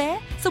animal there.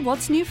 So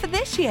what's new for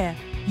this year?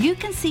 You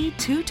can see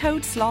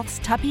two-toed sloths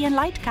Tubby and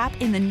Lightcap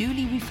in the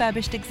newly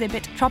refurbished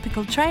exhibit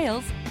Tropical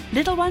Trails.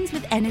 Little ones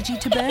with energy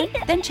to burn?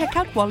 Then check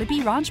out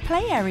Wallaby Ranch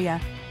play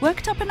area.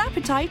 Worked up an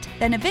appetite?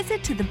 Then a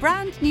visit to the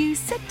brand new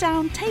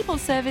sit-down,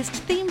 table-serviced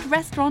themed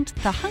restaurant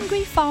The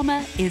Hungry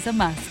Farmer is a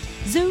must.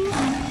 Zoo,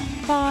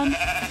 farm,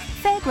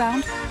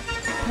 fairground,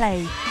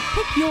 play.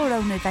 Pick your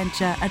own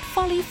adventure at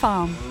Folly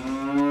Farm.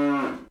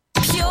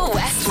 Pure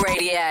West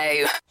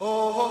Radio.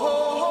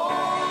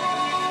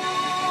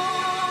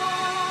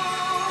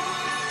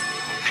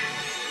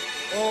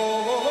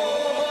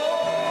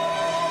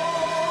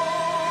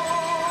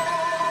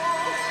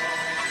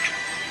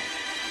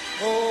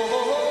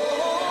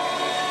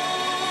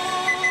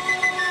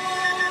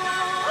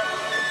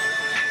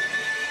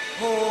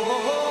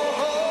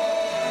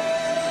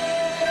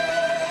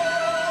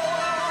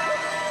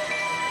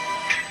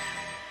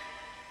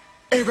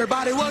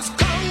 Everybody was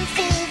kung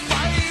fu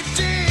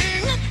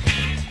fighting.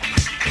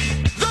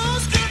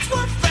 Those kids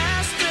were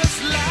fast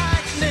as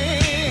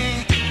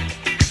lightning.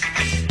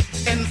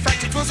 In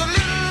fact, it was a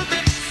little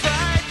bit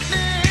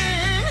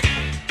frightening,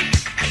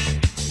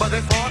 but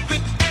they fought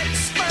with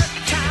expert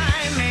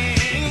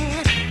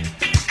timing.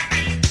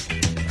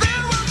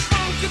 There were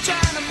funky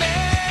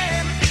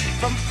Chinamen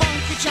from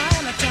funky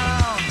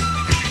Chinatown.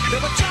 They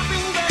were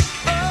chopping them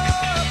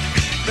up,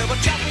 they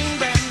were chopping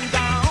them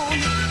down.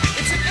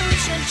 It's an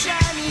ancient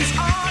Chinese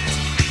art,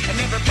 and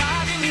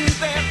everybody knew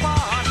their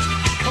part.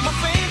 From a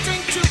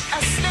fainting to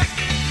a step,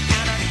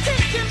 and a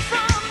kicking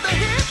from the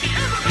hip.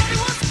 Everybody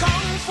was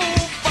kung fu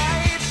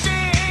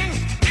fighting.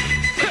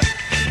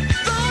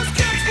 Those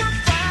kids were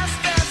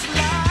fast as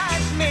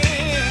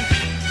lightning.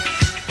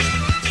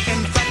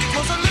 In fact, it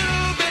was a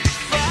little bit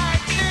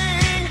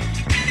frightening.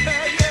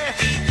 Yeah,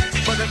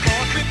 but they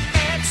fought with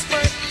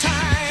expert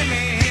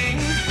timing.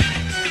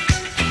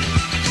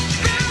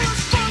 There was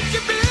Funky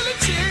Billy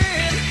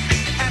Chin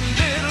and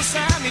Little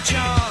Sammy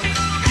Chung.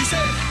 He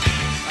said,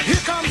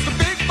 "Here comes the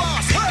big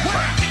boss.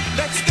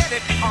 Let's get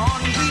it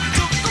on." We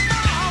took a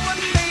bow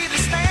and made a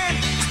stand.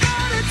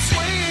 Started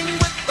swaying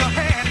with the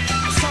hand.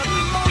 A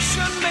sudden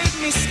motion made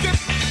me skip.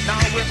 Now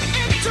we're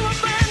into a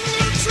brand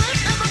new trip.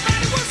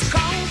 Everybody was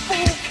kung fu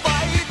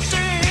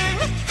fighting.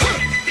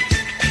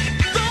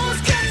 Those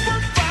kids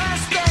were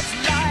fast as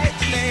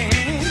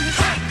lightning.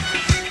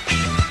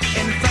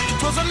 In fact, it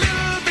was a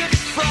little bit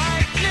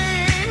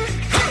frightening,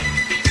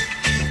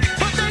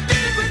 but they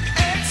did it with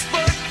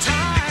expert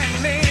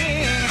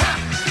timing.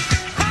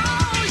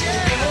 Oh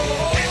yeah.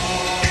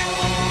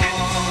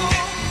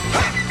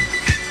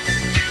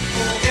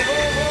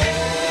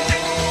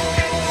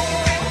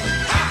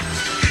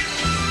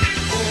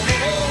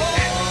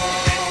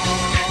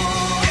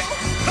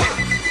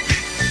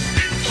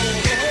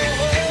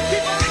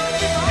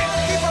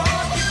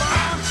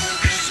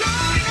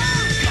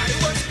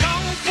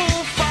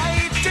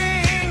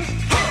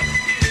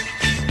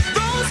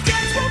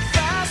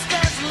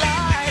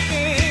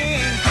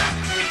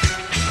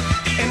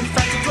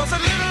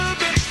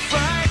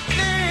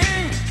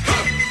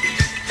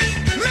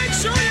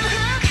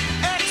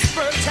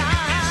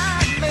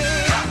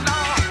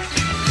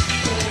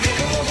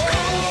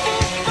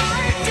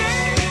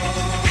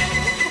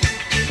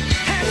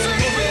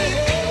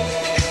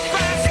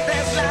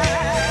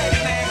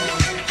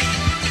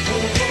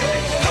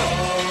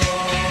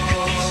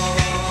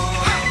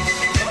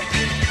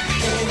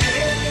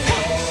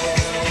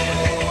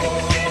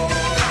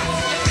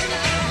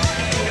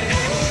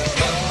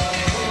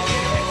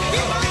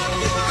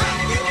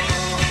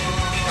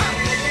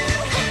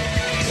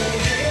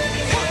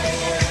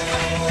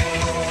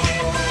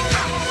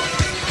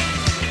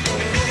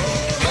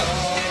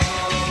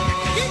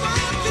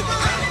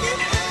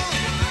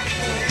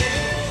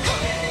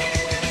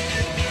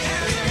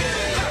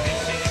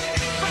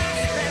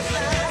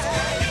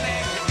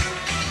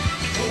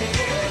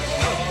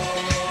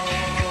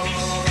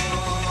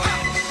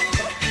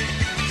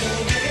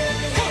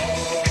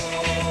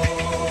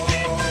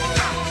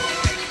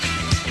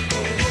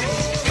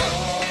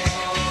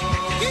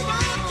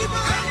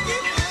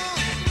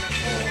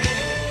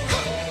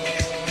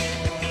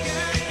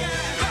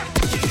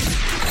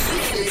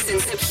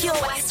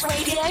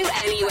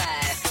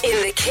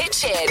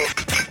 kitchen,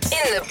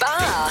 in the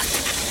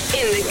bath,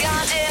 in the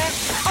garden,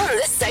 on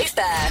the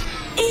sofa,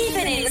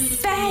 even in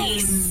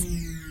space.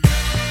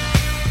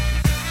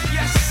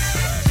 Yes,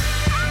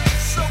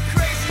 so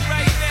crazy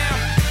right now.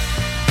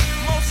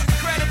 Most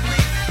incredibly,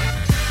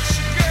 it's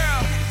your girl,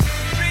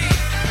 B.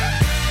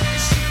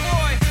 It's your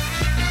boy,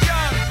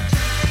 Young.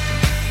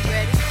 You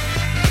ready?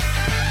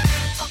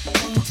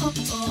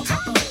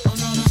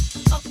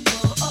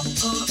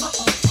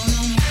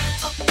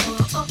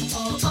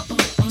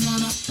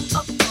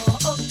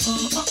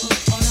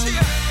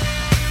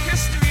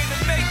 History in the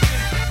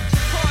making,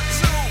 part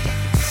 2.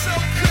 So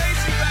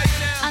crazy right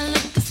now. I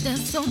look a step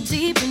so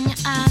deep in your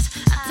eyes.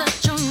 I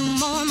touch on you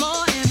more and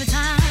more every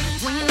time.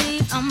 When you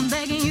leave, I'm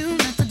begging you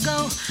not to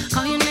go.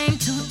 Call your name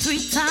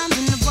 2-3 times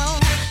in a row.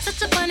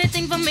 Such a funny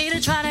thing for me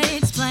to try to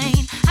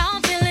explain. How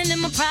I'm feeling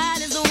and my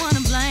pride is the one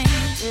to blame.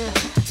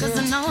 Cause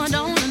I know I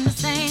don't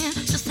understand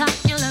just how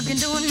your love can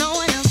do it, no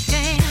one else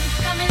can.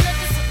 Got me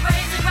looking so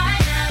crazy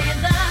right now. Your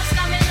love's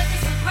got me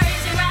looking so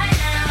crazy right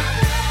now.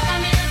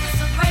 Got me looking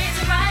so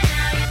crazy right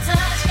now. Your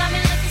touch got me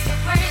looking so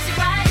crazy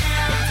right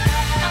now.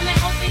 Got me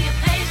hoping you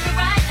page me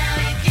right now.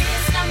 Your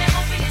kiss got me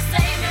hoping you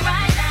save me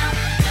right now.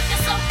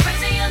 Looking so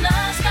crazy, your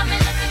love's got me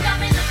looking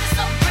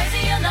so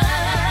crazy, your love.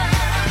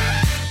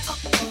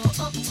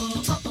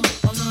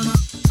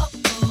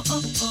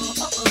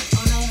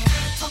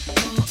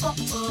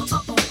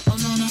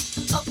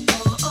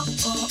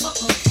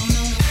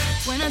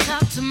 When I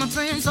talk to my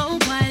friends so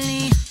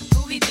quietly,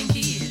 who we think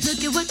he is?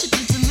 Look at what you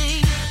did to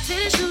me.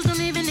 Fitted shoes don't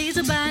even need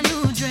to buy a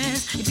new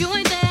dress. If you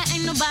ain't there,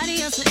 ain't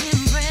nobody else to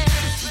impress.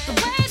 It's the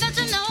way that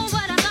you know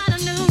what I thought I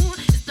knew.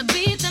 It's the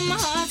beat that my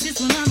heart gets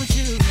when I'm with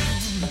you.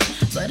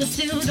 But I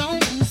still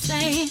don't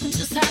understand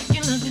just how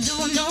you look and do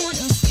what no one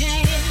else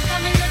can.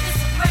 Got me looking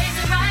so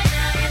crazy right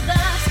now. Your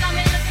love's got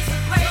me looking so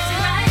crazy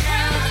right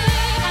now.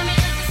 Got me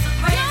looking so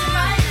crazy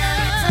right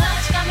now. Your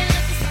touch got me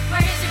looking so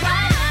crazy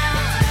right now.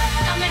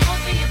 Got me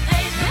hoping you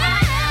page me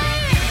right now.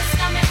 Your kiss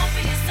got me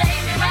hoping you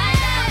save me right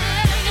now.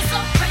 Looking so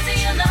crazy,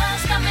 your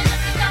love's got me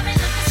looking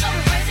so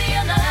crazy,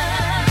 your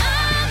love.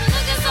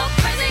 Looking so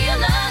crazy,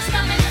 your love's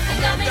got me looking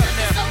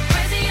so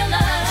crazy, your love.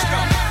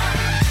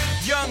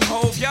 Young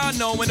Hov, y'all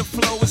know when the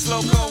flow is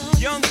loco.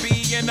 Young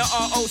B and the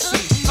ROC.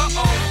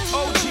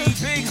 OG,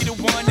 Big, the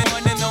one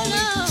and only.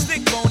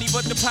 Stick bony,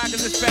 but the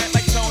pockets is fat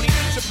like Tony.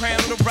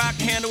 Soprano, the rock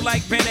handle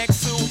like Ben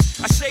X2.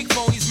 I shake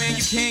phonies, man,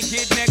 you can't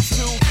get next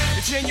to.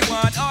 The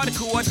genuine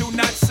article, I do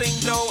not sing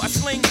though. I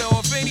sling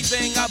though, if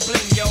anything, I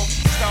bling yo.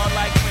 Star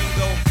like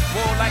Ringo,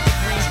 war like a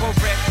Greensboro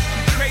wreck.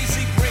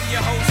 Crazy, bring your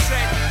whole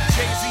set.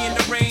 Jay-Z in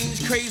the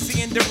range,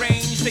 crazy in the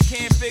range. They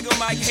can't figure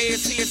my hair,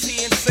 is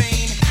he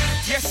insane?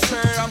 Yes,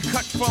 sir, I'm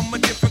cut from a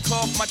different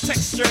cloth. My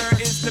texture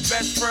is the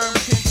best firm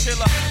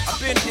chinchilla. I've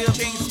been ill,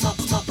 chain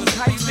smokers.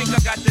 How you think I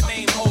got the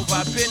name over?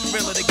 I've been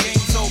realer, the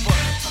game's over.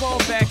 Fall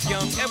back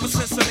young, ever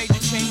since I made the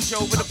change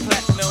over to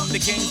platinum, the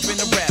game's been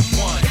a rap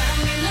one. Got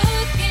me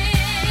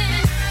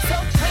looking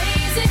so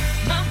crazy,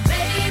 my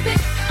baby.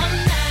 I'm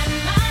not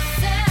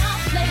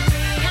myself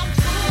lately. I'm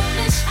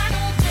foolish. I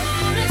don't do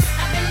this.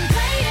 I've been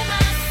playing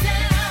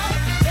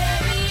myself,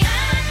 baby.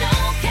 I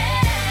don't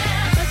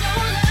care, 'cause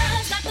your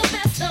love's got the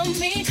best of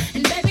me,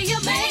 and baby you're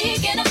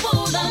making a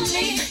fool of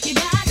me. You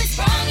got me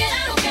sprung, and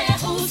I don't care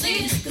who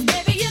sees, 'cause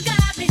baby you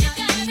got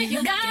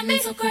me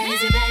so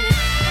crazy, baby.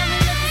 Got me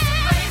looking so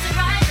crazy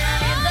right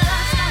now. Your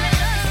love's got me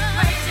looking so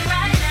crazy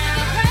right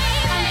now.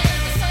 Got me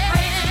looking so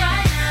crazy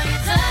right now.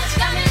 Your touch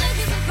got me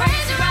looking so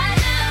crazy right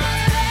now.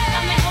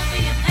 Got me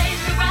hoping you page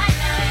me right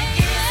now. Your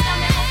kiss got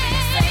me hoping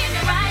you save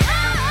me right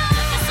now.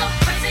 Looking so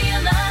crazy,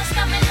 your love's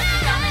got me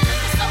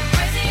looking so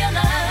crazy, your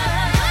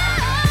love.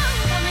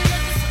 Got me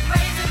looking so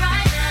crazy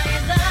right now.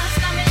 Your love's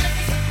got me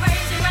looking so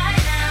crazy right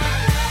now.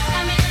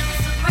 Got me looking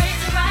so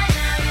crazy right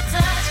now. Your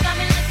touch got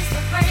me looking so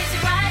crazy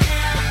right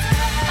now.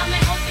 Got me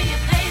hoping you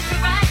page me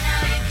right now.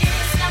 Your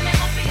kiss got me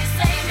hoping you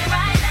save me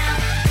right now.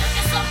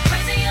 Looking so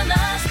crazy, your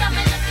love's got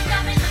me looking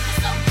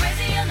so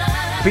crazy, your love.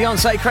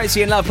 Beyonce,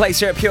 Crazy in Love plays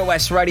here at Pure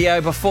West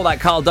Radio. Before that,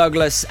 Carl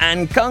Douglas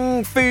and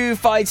Kung Fu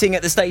Fighting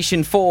at the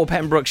station for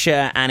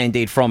Pembrokeshire and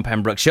indeed from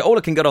Pembrokeshire. All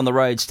looking good on the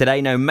roads today,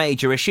 no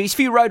major issues.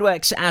 Few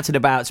roadworks out and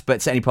about,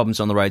 but any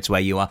problems on the roads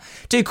where you are.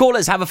 Do call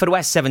us,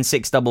 Haverfordwest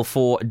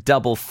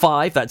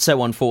 764455. That's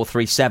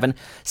 01437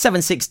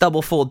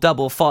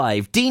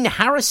 764455. Dean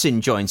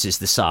Harrison joins us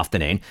this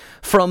afternoon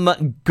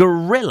from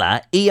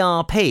Gorilla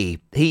ERP.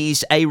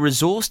 He's a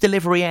resource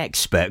delivery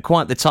expert,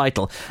 quite the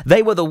title.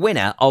 They were the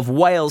winner of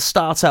Wales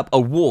Startup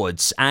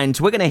Awards, and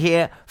we're going to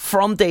hear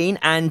from Dean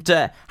and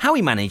how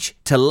he managed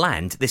to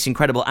land this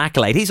incredible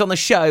accolade. He's on the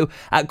show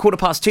at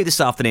 2:15 this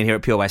afternoon here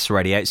at Pure West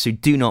Radio, so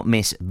do not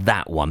miss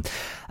that one.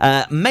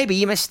 Maybe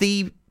you missed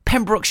the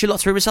Pembrokeshire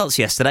lottery results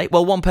yesterday.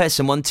 Well, one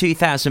person won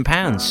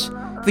 £2,000.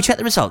 Have you checked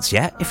the results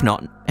yet? If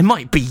not, it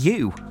might be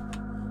you.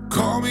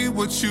 Call me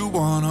what you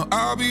wanna,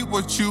 I'll be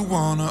what you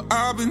wanna.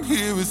 I've been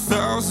here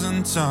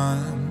 1,000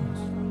 times.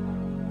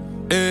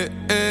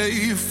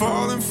 Hey,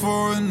 falling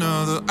for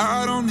another,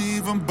 I don't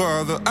even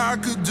bother. I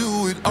could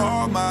do it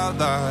all my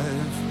life.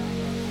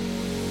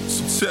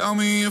 So tell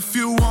me if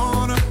you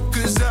wanna,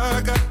 'cause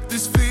I got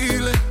this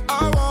feeling.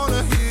 I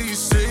wanna hear you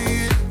say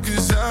it,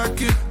 'cause I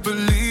can't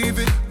believe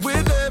it.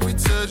 With every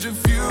touch of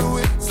you,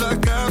 it's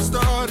like I've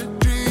started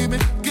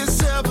dreaming. Guess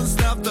heaven's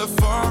not that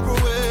far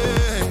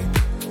away.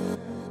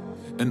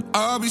 And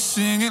I'll be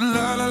singing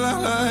la la la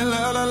la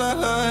la la la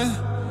la.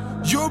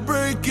 You're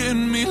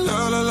breaking me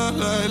la la la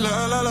la la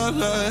la la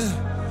la.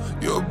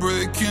 You're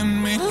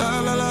breaking me la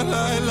la la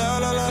la la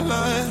la la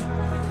la.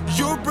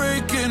 You're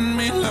breaking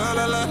me la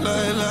la la la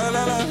la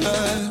la la la.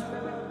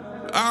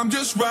 I'm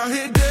just right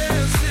here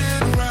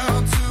dancing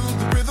around to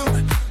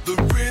the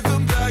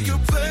rhythm that you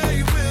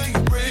play when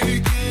you're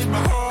breaking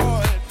my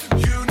heart.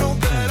 You know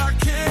that I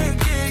can't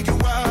get you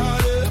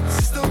out of the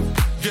system.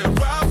 Yeah,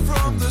 right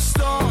from the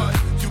start,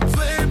 you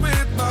played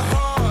with my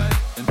heart,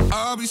 and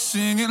I'll be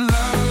singing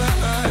la la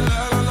la la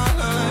la la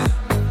la.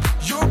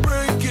 You're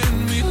breaking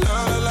me la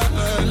la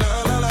la la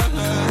la la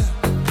la.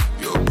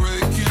 You're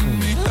breaking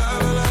me la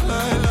la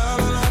la la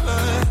la la la.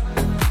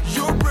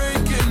 You're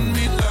breaking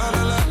me la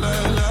la la la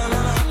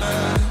la la la.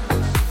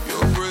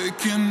 You're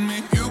breaking me.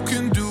 You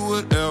can do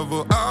whatever.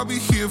 I'll be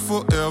here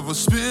forever,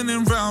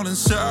 spinning round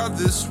inside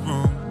this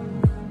room.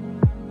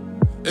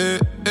 Hey,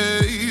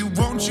 hey,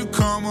 won't you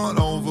come on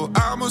over?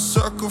 I'm a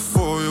sucker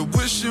for you,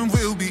 wishing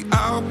we'll be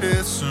out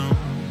here soon.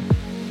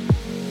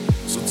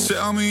 So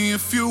tell me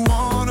if you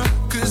wanna,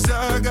 'cause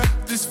I got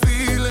this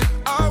feeling.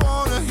 I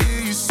wanna hear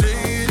you say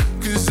it,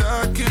 'cause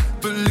I can't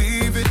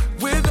believe it.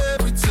 With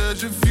every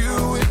touch of you,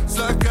 it's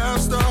like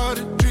I've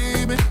started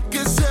dreaming.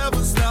 Guess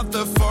heaven's not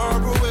that far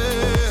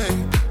away.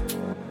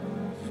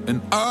 And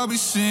I'll be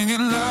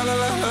singing la la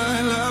la la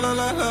la la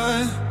la la.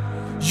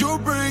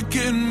 You're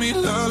breaking me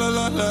la la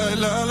la la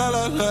la la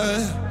la la.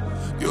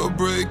 You're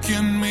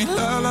breaking me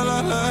la la la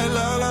la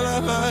la la la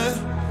la.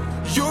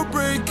 You're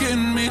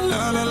breaking me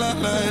la la la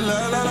la la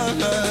la la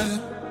la.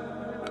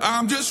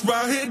 I'm just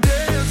right here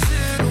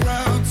dancing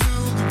around to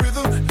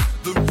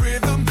the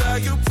rhythm that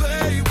you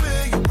play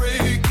when you're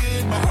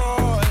breaking my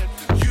heart.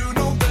 You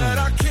know that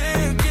I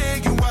can't get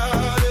you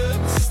out of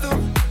the system.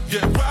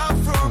 Yeah, right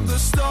from the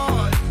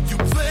start, you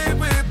played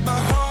with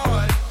my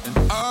heart,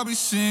 and I'll be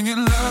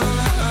singing la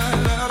la la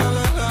la la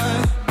la la.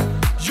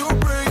 You're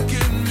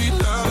breaking me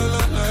la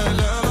la la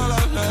la la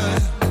la la.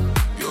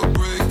 You're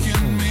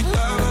breaking me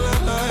la la la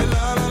la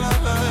la la la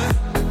la.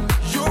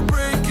 You're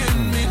breaking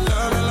me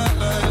la la la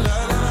la la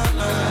la la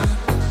la.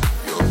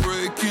 You're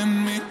breaking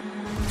me.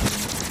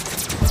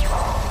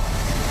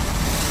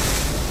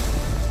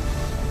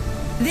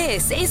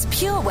 This is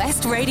Pure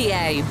West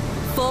Radio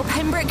for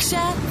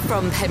Pembrokeshire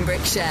from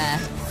Pembrokeshire.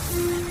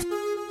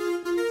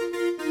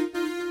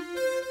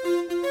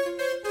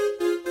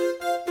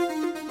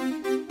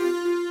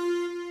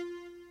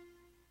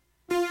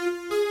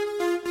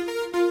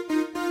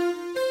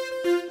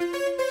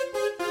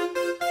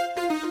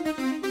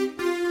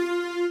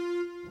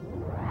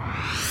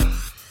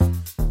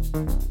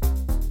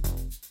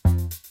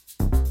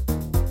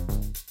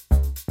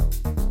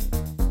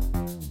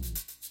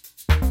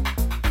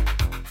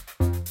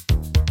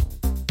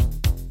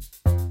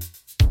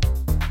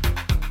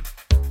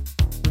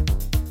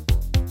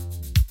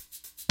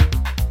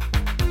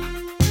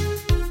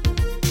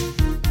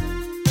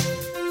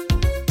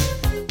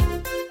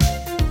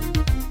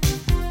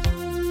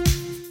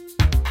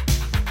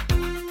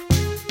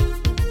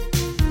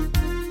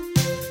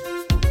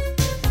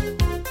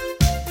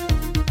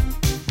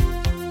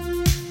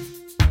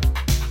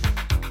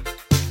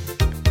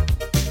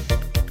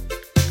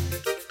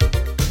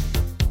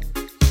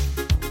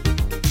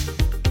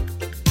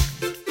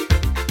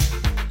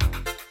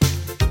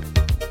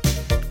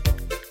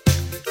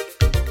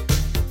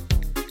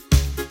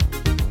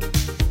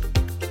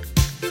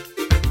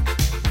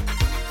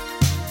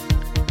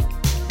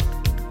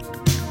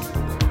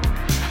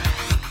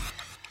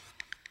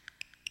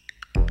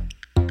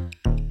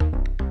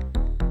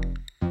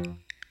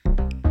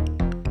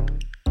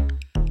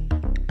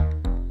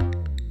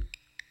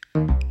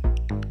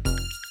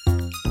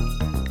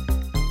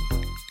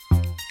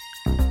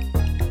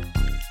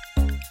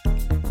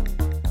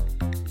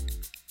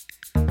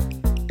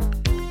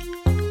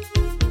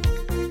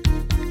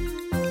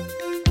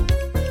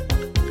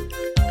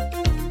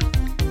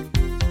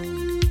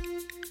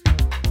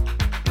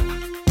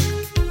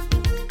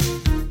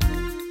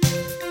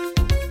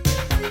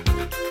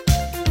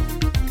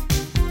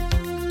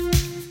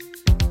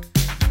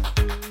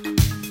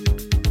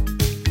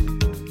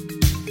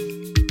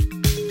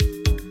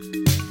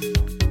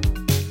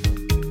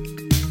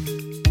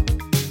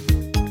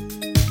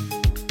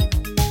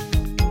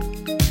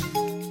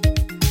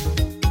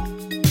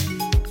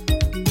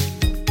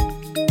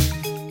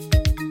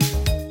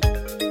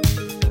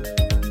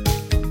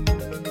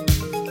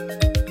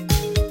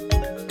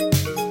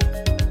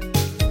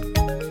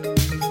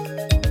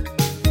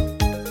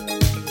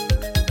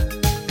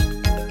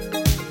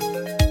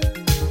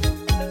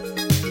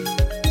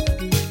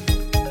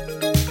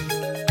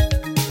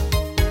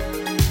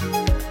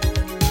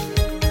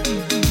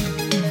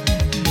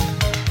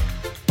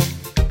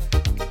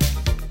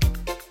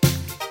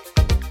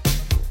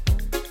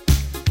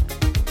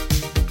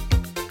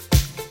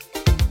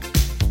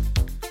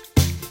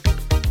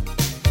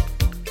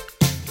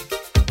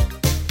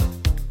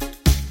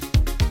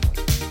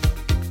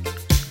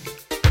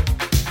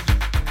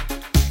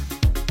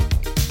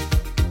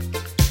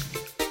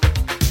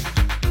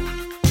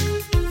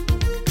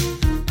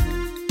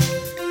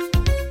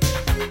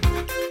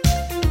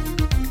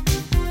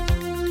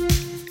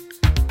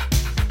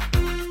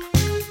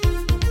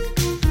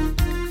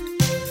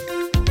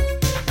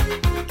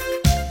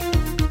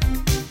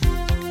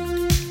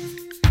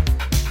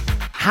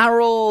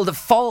 Harold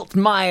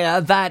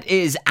Faltmeyer, that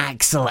is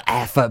Axel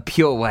F at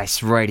Pure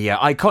West Radio.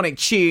 Iconic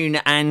tune,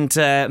 and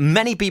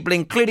many people,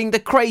 including the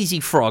Crazy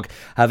Frog,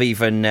 have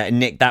even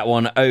nicked that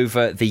one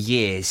over the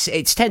years.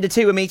 It's 10 to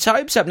 2 with me,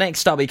 Tobes. Up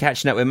next, I'll be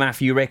catching up with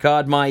Matthew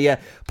Rickard, my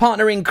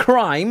partner in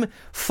crime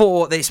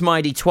for this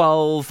mighty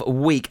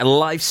 12-week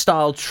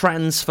lifestyle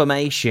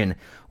transformation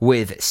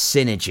with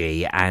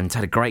Synergy, and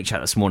had a great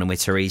chat this morning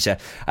with Teresa.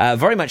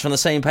 Very much on the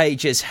same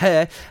page as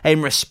her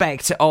in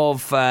respect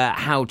of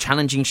how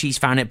challenging she's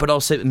found it, but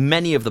also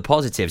many of the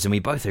positives, and we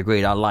both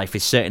agreed our life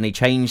is certainly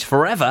changed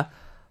forever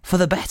for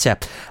the better.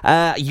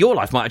 Your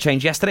life might have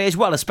changed yesterday as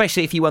well,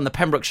 especially if you won the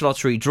Pembrokeshire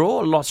Lottery draw.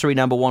 Lottery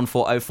number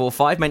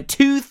 14045 meant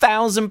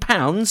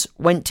 £2,000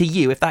 went to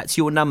you, if that's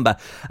your number.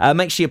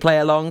 Make sure you play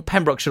along,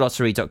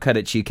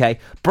 pembrokeshirelottery.co.uk.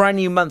 Brand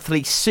new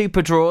monthly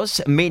super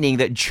draws, meaning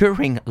that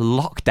during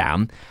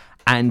lockdown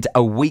and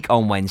a week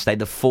on Wednesday,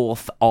 the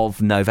 4th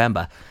of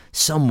November,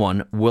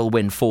 someone will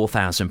win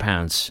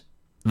 £4,000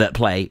 that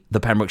play the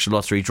Pembrokeshire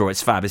Lottery draw.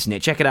 It's fab, isn't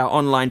it? Check it out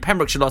online,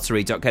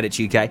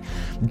 pembrokeshirelottery.co.uk.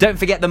 Don't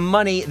forget the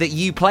money that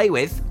you play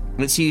with,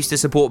 it's used to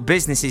support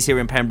businesses here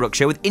in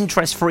Pembrokeshire with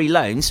interest-free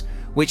loans,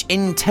 which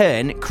in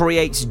turn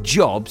creates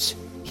jobs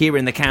here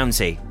in the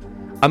county.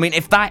 I mean,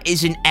 if that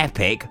isn't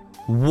epic,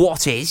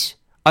 what is?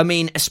 I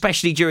mean,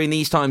 especially during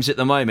these times at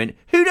the moment,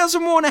 who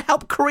doesn't want to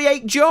help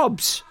create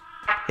jobs?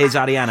 Here's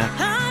Ariana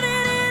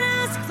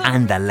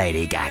and the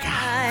Lady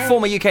Gaga.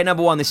 Former UK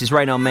number 1, this is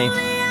Rain On Me.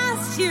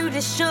 You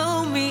to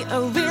show me a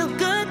real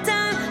good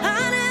time.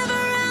 I never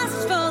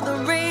asked for the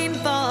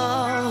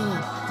rainfall.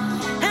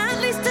 At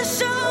least I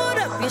showed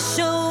up. You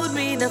showed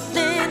me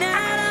nothing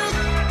at all.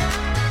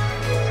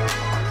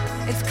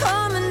 It's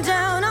coming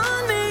down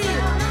on me.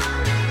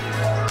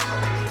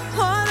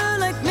 Harder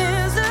like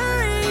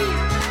misery.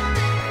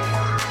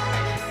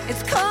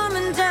 It's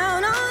coming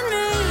down on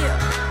me.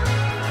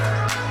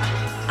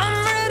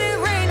 I'm ready,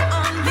 rain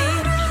on me.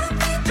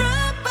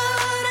 Drop,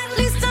 but at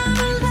least I'm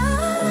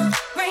alive.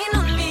 Rain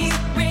on me,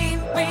 rain,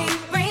 rain,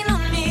 rain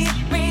on me,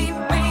 rain,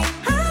 rain.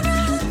 I'd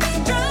rather be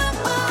drunk,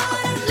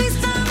 but at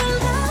least I'm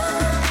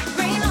alive.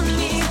 Rain on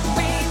me,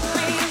 rain,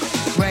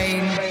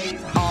 rain.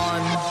 Rain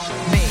on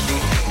me.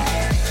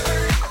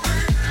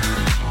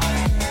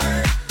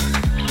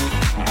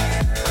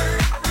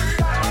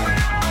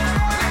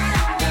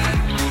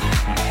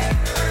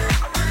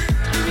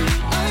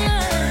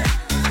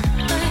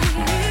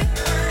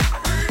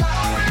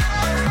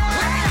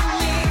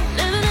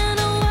 Living in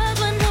a world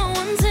where no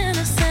one's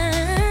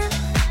innocent.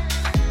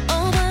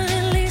 Oh, but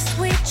at least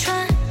we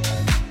try.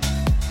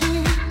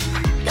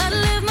 Gotta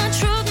live my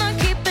truth, not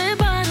keep it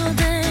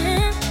bottled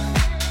in.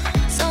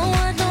 So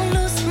I don't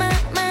lose my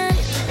mind.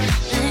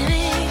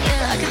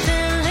 Yeah, I can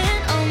feel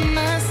it on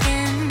my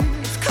skin.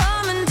 It's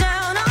coming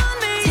down on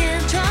me.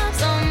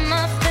 Teardrops on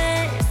my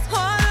face.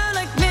 Harder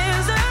like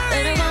misery.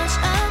 Let it wash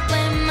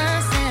away my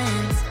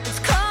sins. It's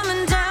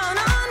coming down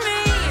on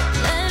me.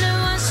 Let it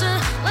wash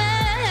away.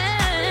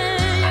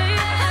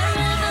 I'd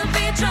rather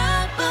be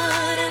drunk,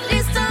 but at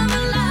least I'm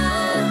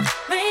alive.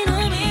 Rain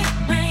on me,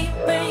 rain,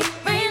 rain,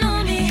 rain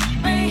on me,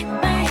 rain,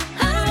 rain.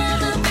 I'd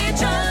rather be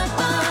drunk,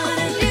 but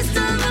at least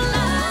I'm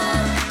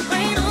alive.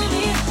 Rain on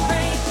me,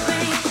 rain,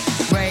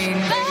 rain, rain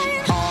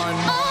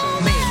on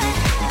me.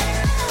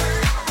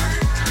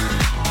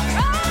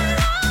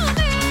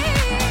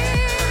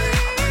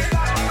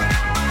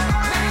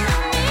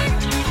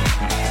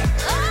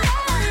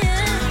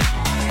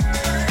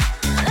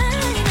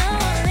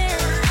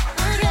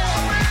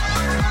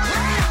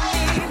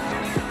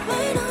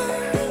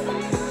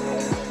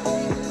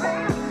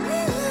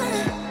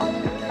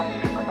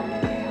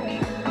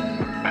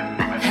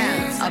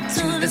 Hands up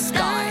to the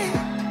sky.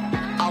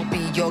 I'll be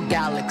your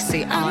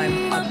galaxy.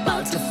 I'm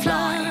about to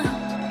fly.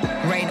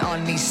 Rain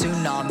on me,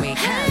 tsunami.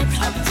 Hands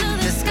up to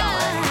the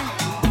sky.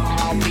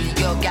 I'll be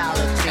your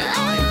galaxy.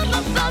 I'm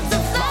about to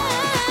fly.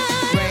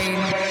 Rain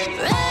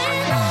on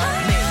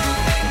me.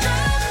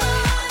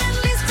 At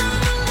least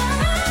I'm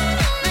alive.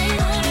 Rain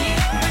on me,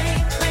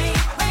 rain, rain,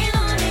 rain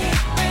on me,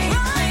 rain,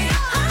 rain.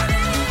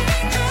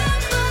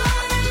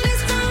 At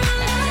least I'm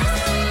alive.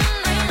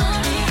 Rain on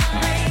me,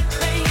 rain,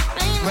 rain,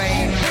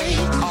 rain, Rain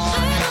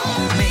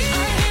on me.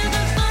 I hear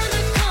the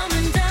thunder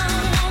coming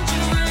down. Won't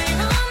you rain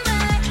on me?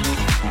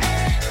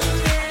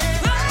 Yeah.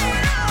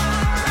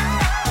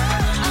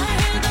 I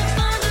hear the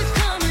thunder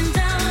coming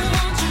down.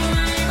 Won't you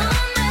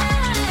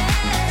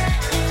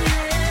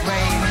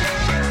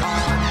rain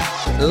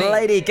on me?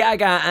 Lady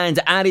Gaga and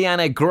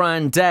Ariana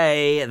Grande,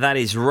 that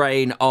is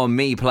Rain on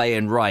Me,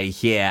 playing right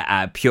here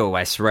at Pure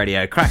West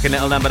Radio. Cracking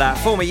little number, that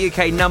former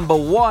UK number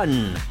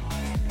 1.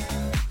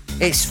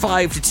 It's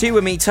 5 to 2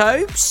 with me,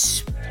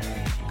 Tobes,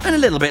 and a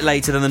little bit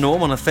later than the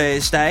norm on a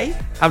Thursday.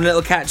 Having a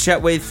little catch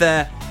up with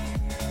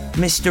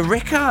Mr.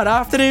 Rickard.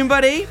 Afternoon,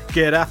 buddy.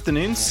 Good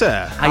afternoon,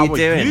 sir. How you are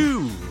doing?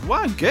 You? Well,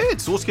 I'm good.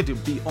 It's always good to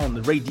be on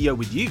the radio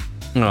with you.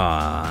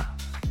 Aww.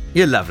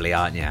 You're lovely,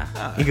 aren't you?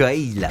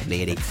 He's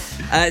lovely, isn't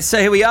he? So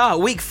here we are,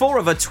 week 4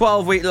 of a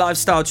 12-week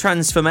lifestyle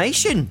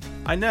transformation.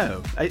 I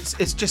know.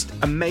 It's just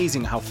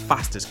amazing how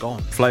fast it's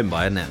gone. Flown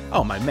by, isn't it?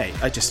 Oh, my mate.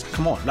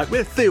 Come on. Like,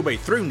 we're third way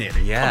through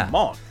nearly. Yeah. Come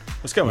on.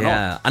 What's going on?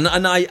 Yeah,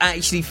 and I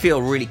actually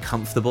feel really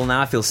comfortable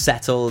now. I feel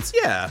settled.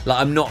 Yeah. Like,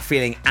 I'm not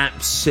feeling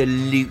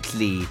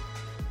absolutely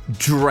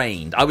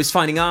drained. I was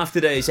finding after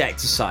those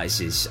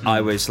exercises,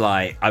 I was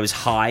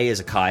high as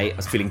a kite. I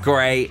was feeling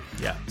great.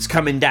 Yeah. It's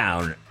coming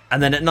down.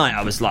 And then at night,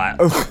 I was like,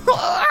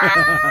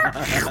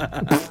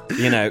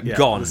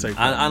 gone. So and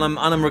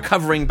I'm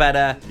recovering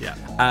better. Yeah.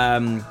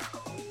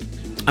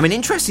 I mean,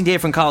 interesting to hear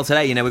from Carl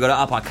today. We've got to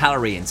up our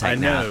calorie intake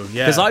now. I know,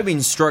 yeah. Because I've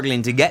been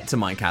struggling to get to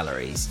my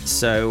calories.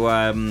 So,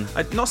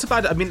 not so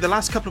bad. I mean, the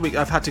last couple of weeks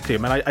I've had to clear.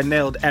 I mean, I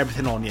nailed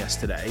everything on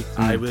yesterday.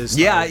 I was...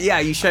 Yeah,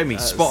 you showed me.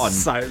 Spot on.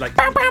 So, like,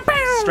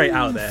 straight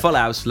out there. Full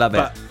house, love it.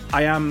 But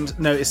I am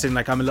noticing,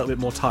 like, I'm a little bit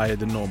more tired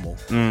than normal.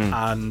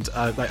 And,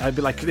 I'd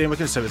be like,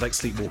 so it's like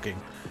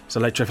sleepwalking.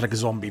 So I feel like a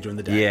zombie during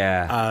the day.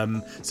 Yeah.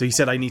 So he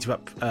said I need to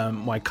up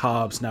my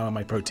carbs now and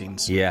my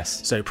proteins.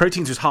 Yes. So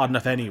proteins was hard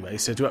enough anyway.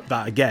 So to up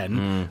that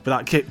again,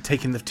 without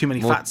taking too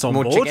many fats on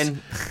more board. Chicken.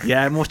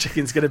 Yeah, more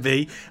chicken's going to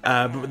be.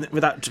 But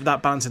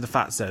without balancing the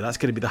fats though, that's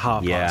going to be the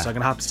hard part. So I'm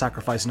going to have to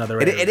sacrifice another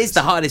area. It is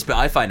the hardest bit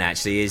I find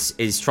actually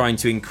is trying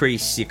to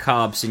increase your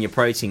carbs and your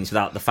proteins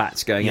without the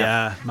fats going up.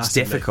 Yeah,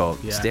 massively. It's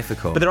difficult. Yeah. It's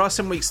difficult. But there are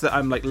some weeks that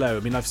I'm like low.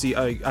 I mean,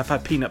 I've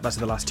had peanut butter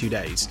the last 2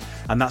 days,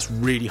 and that's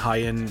really high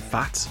in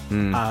fat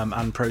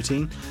and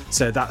protein.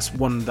 So that's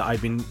one that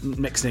I've been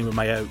mixing in with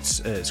my oats.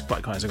 It's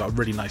quite nice. I got a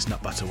really nice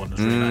nut butter one. It's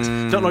really nice.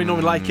 Don't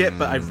normally like it,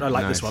 but I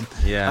like this one.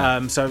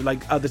 Yeah. So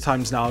like other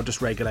times now, I'll just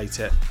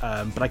regulate it.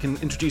 But I can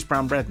introduce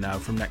brown bread now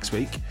from next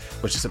week,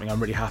 which is something I'm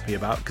really happy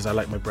about because I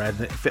like my bread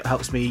and it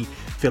helps me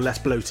feel less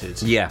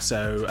bloated. Yeah.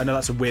 So I know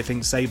that's a weird thing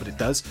to say, but it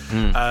does.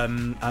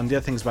 And the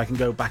other thing is I can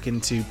go back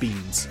into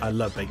beans. I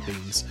love baked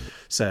beans.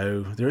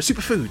 So they're a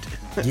superfood.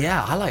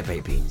 Yeah, I like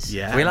baked beans.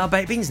 Yeah. We'll have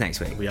baked beans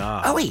next week. We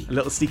are. Are we? A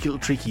little sneaky, little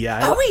tricky,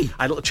 yeah. Are we?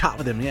 I had a little chat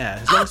with him, yeah.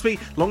 As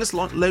long as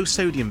low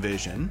sodium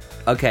version.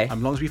 Okay. As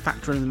long as we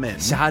factor them in.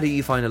 So how do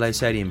you find a low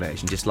sodium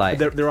version? Just like...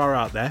 There are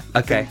out there.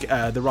 Okay. I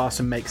think, there are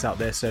some makes out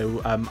there.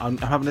 So I'm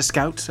having a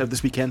scout over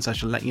this weekend, so I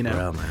shall let you know.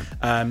 Well,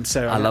 man.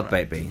 I love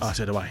baked beans. Oh,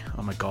 so do I.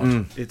 Oh, my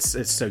God.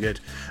 It's so good.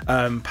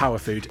 Power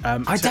food.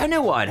 I don't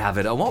know what I'd have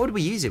it on. What would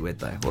we use it with,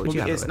 though? What would you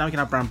have it with? Now we can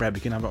have brown bread.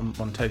 We can have it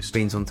on toast.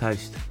 Beans on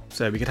toast.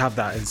 So we could have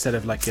that instead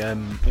of like,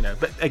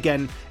 but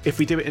again, if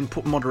we do it in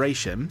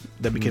moderation,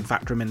 then we can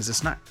factor them in as a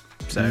snack.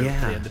 So at the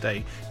end of the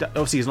day,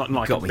 obviously it's not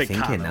like a big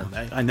can all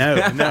day. I know.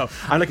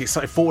 I'm like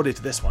excited forwarded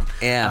to this one.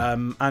 Yeah.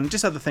 And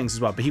just other things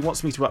as well. But he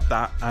wants me to up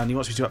that, and he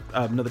wants me to up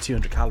another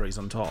 200 calories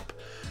on top.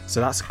 So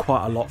that's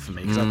quite a lot for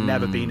me because I've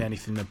never been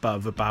anything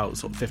above about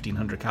sort of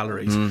 1,500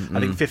 calories. I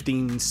think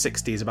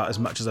 1,560 is about as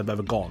much as I've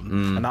ever gone,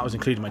 and that was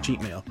including my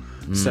cheat meal.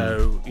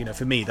 So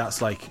for me,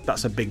 that's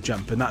a big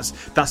jump, and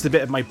that's the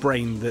bit of my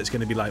brain that's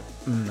going to be like,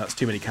 that's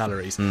too many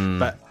calories.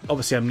 But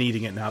obviously, I'm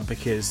needing it now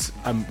because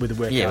I'm with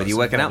the workout. Yeah, with you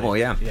working out more,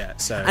 yeah. Yeah.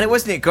 So and it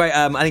wasn't it great.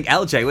 I think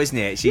LJ,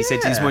 wasn't it? She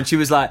said to this one, she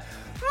was like,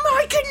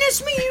 "My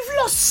goodness me, you've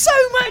lost so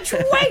much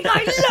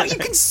weight! You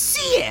can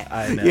see it."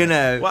 I know. You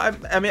know. Well,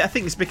 I mean, I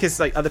think it's because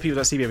like other people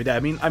don't see me every day.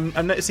 I mean, I'm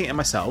noticing it in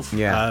myself.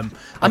 Yeah.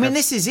 I mean,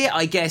 this is it.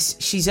 I guess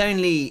she's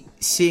only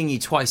seeing you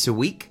twice a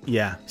week.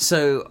 Yeah.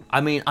 So, I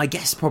mean, I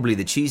guess probably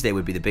the Tuesday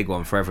would be the big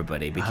one for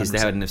everybody because 100%. They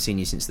hadn't have seen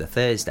you since the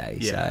Thursday.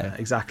 Yeah,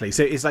 exactly.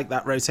 So it's like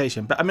that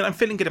rotation. But I mean, I'm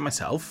feeling good at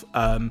myself.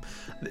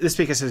 This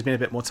week has been a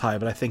bit more tired,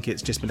 but I think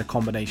it's just been a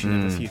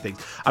combination of a few things.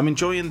 I'm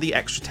enjoying the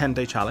extra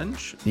 10-day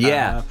challenge.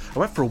 Yeah. I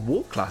went for a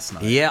walk last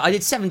night. Yeah, I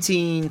did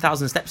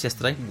 17,000 steps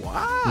yesterday.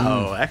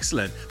 Wow,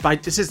 excellent.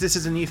 But this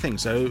is a new thing.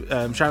 So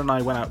Sharon and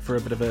I went out for a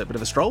bit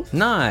of a stroll.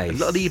 Nice. A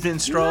little evening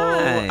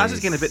stroll. Nice. As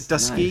it's getting a bit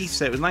dusky,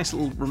 so it was a nice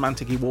little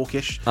romantic-y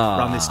walkish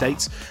around the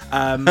estates.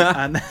 And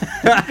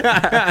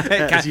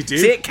as you do.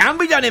 See, it can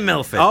be done in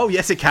Milford. Oh,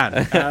 yes, it can.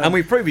 And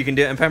we proved you can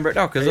do it in Pembroke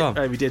Dock as well.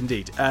 We did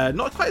indeed.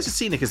 Not quite as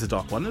scenic as the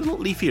dock one. A little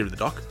leafier of the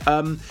dock.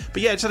 But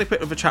yeah, just had a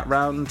bit of a chat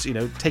round,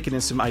 taking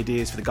in some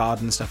ideas for the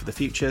garden and stuff for the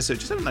future. So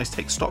just have a nice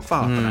take stock for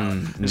half an hour.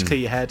 Just clear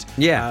your head.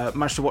 Yeah.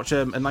 Managed to watch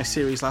a nice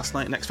series last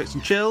night, Netflix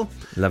and Chill.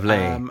 Lovely.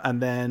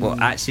 And then... Well,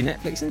 actually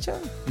Netflix and Chill?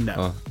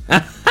 No.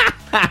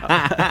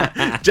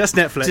 Oh. Just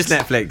Netflix.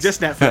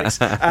 Just Netflix.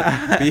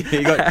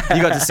 you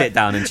got to sit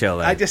down and chill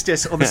there. I just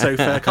on the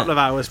sofa, a couple of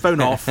hours, phone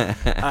off,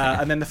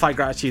 and then the 5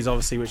 gratitudes,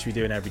 obviously, which we're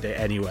doing every day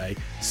anyway.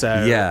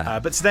 So yeah.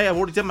 But today I've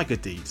already done my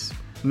good deeds.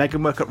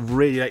 Megan woke up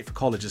really late for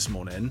college this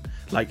morning.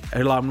 Like,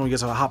 her alarm normally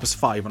goes off at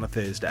 5:30 on a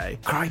Thursday.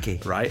 Crikey.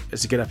 Right?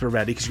 As to get up and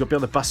ready, because you've got to be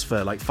on the bus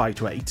for like 5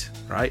 to 8,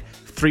 right?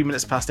 3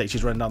 minutes past 8,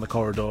 she's running down the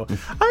corridor.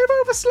 I've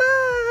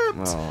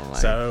overslept! Oh my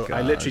so God.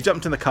 I literally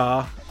jumped in the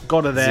car,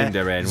 got her there.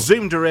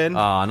 Zoomed her in.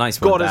 Oh,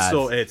 nice one, got her Dad.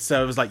 sorted. So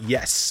I was like,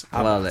 yes.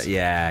 Well,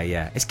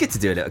 yeah. It's good to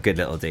do a good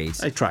little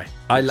deeds. I try.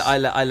 I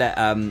let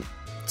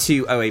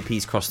 2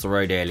 OAPs cross the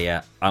road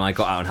earlier, and I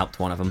got out and helped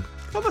one of them.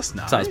 Oh, that's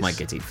nice. So that was my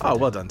good deed. Oh,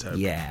 well done,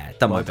 Toby. Yeah,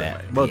 done my bit.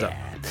 Well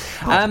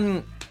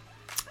done.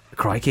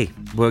 Crikey,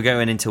 we're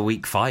going into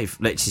week 5,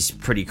 which is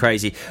pretty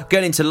crazy.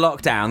 Going into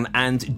lockdown, and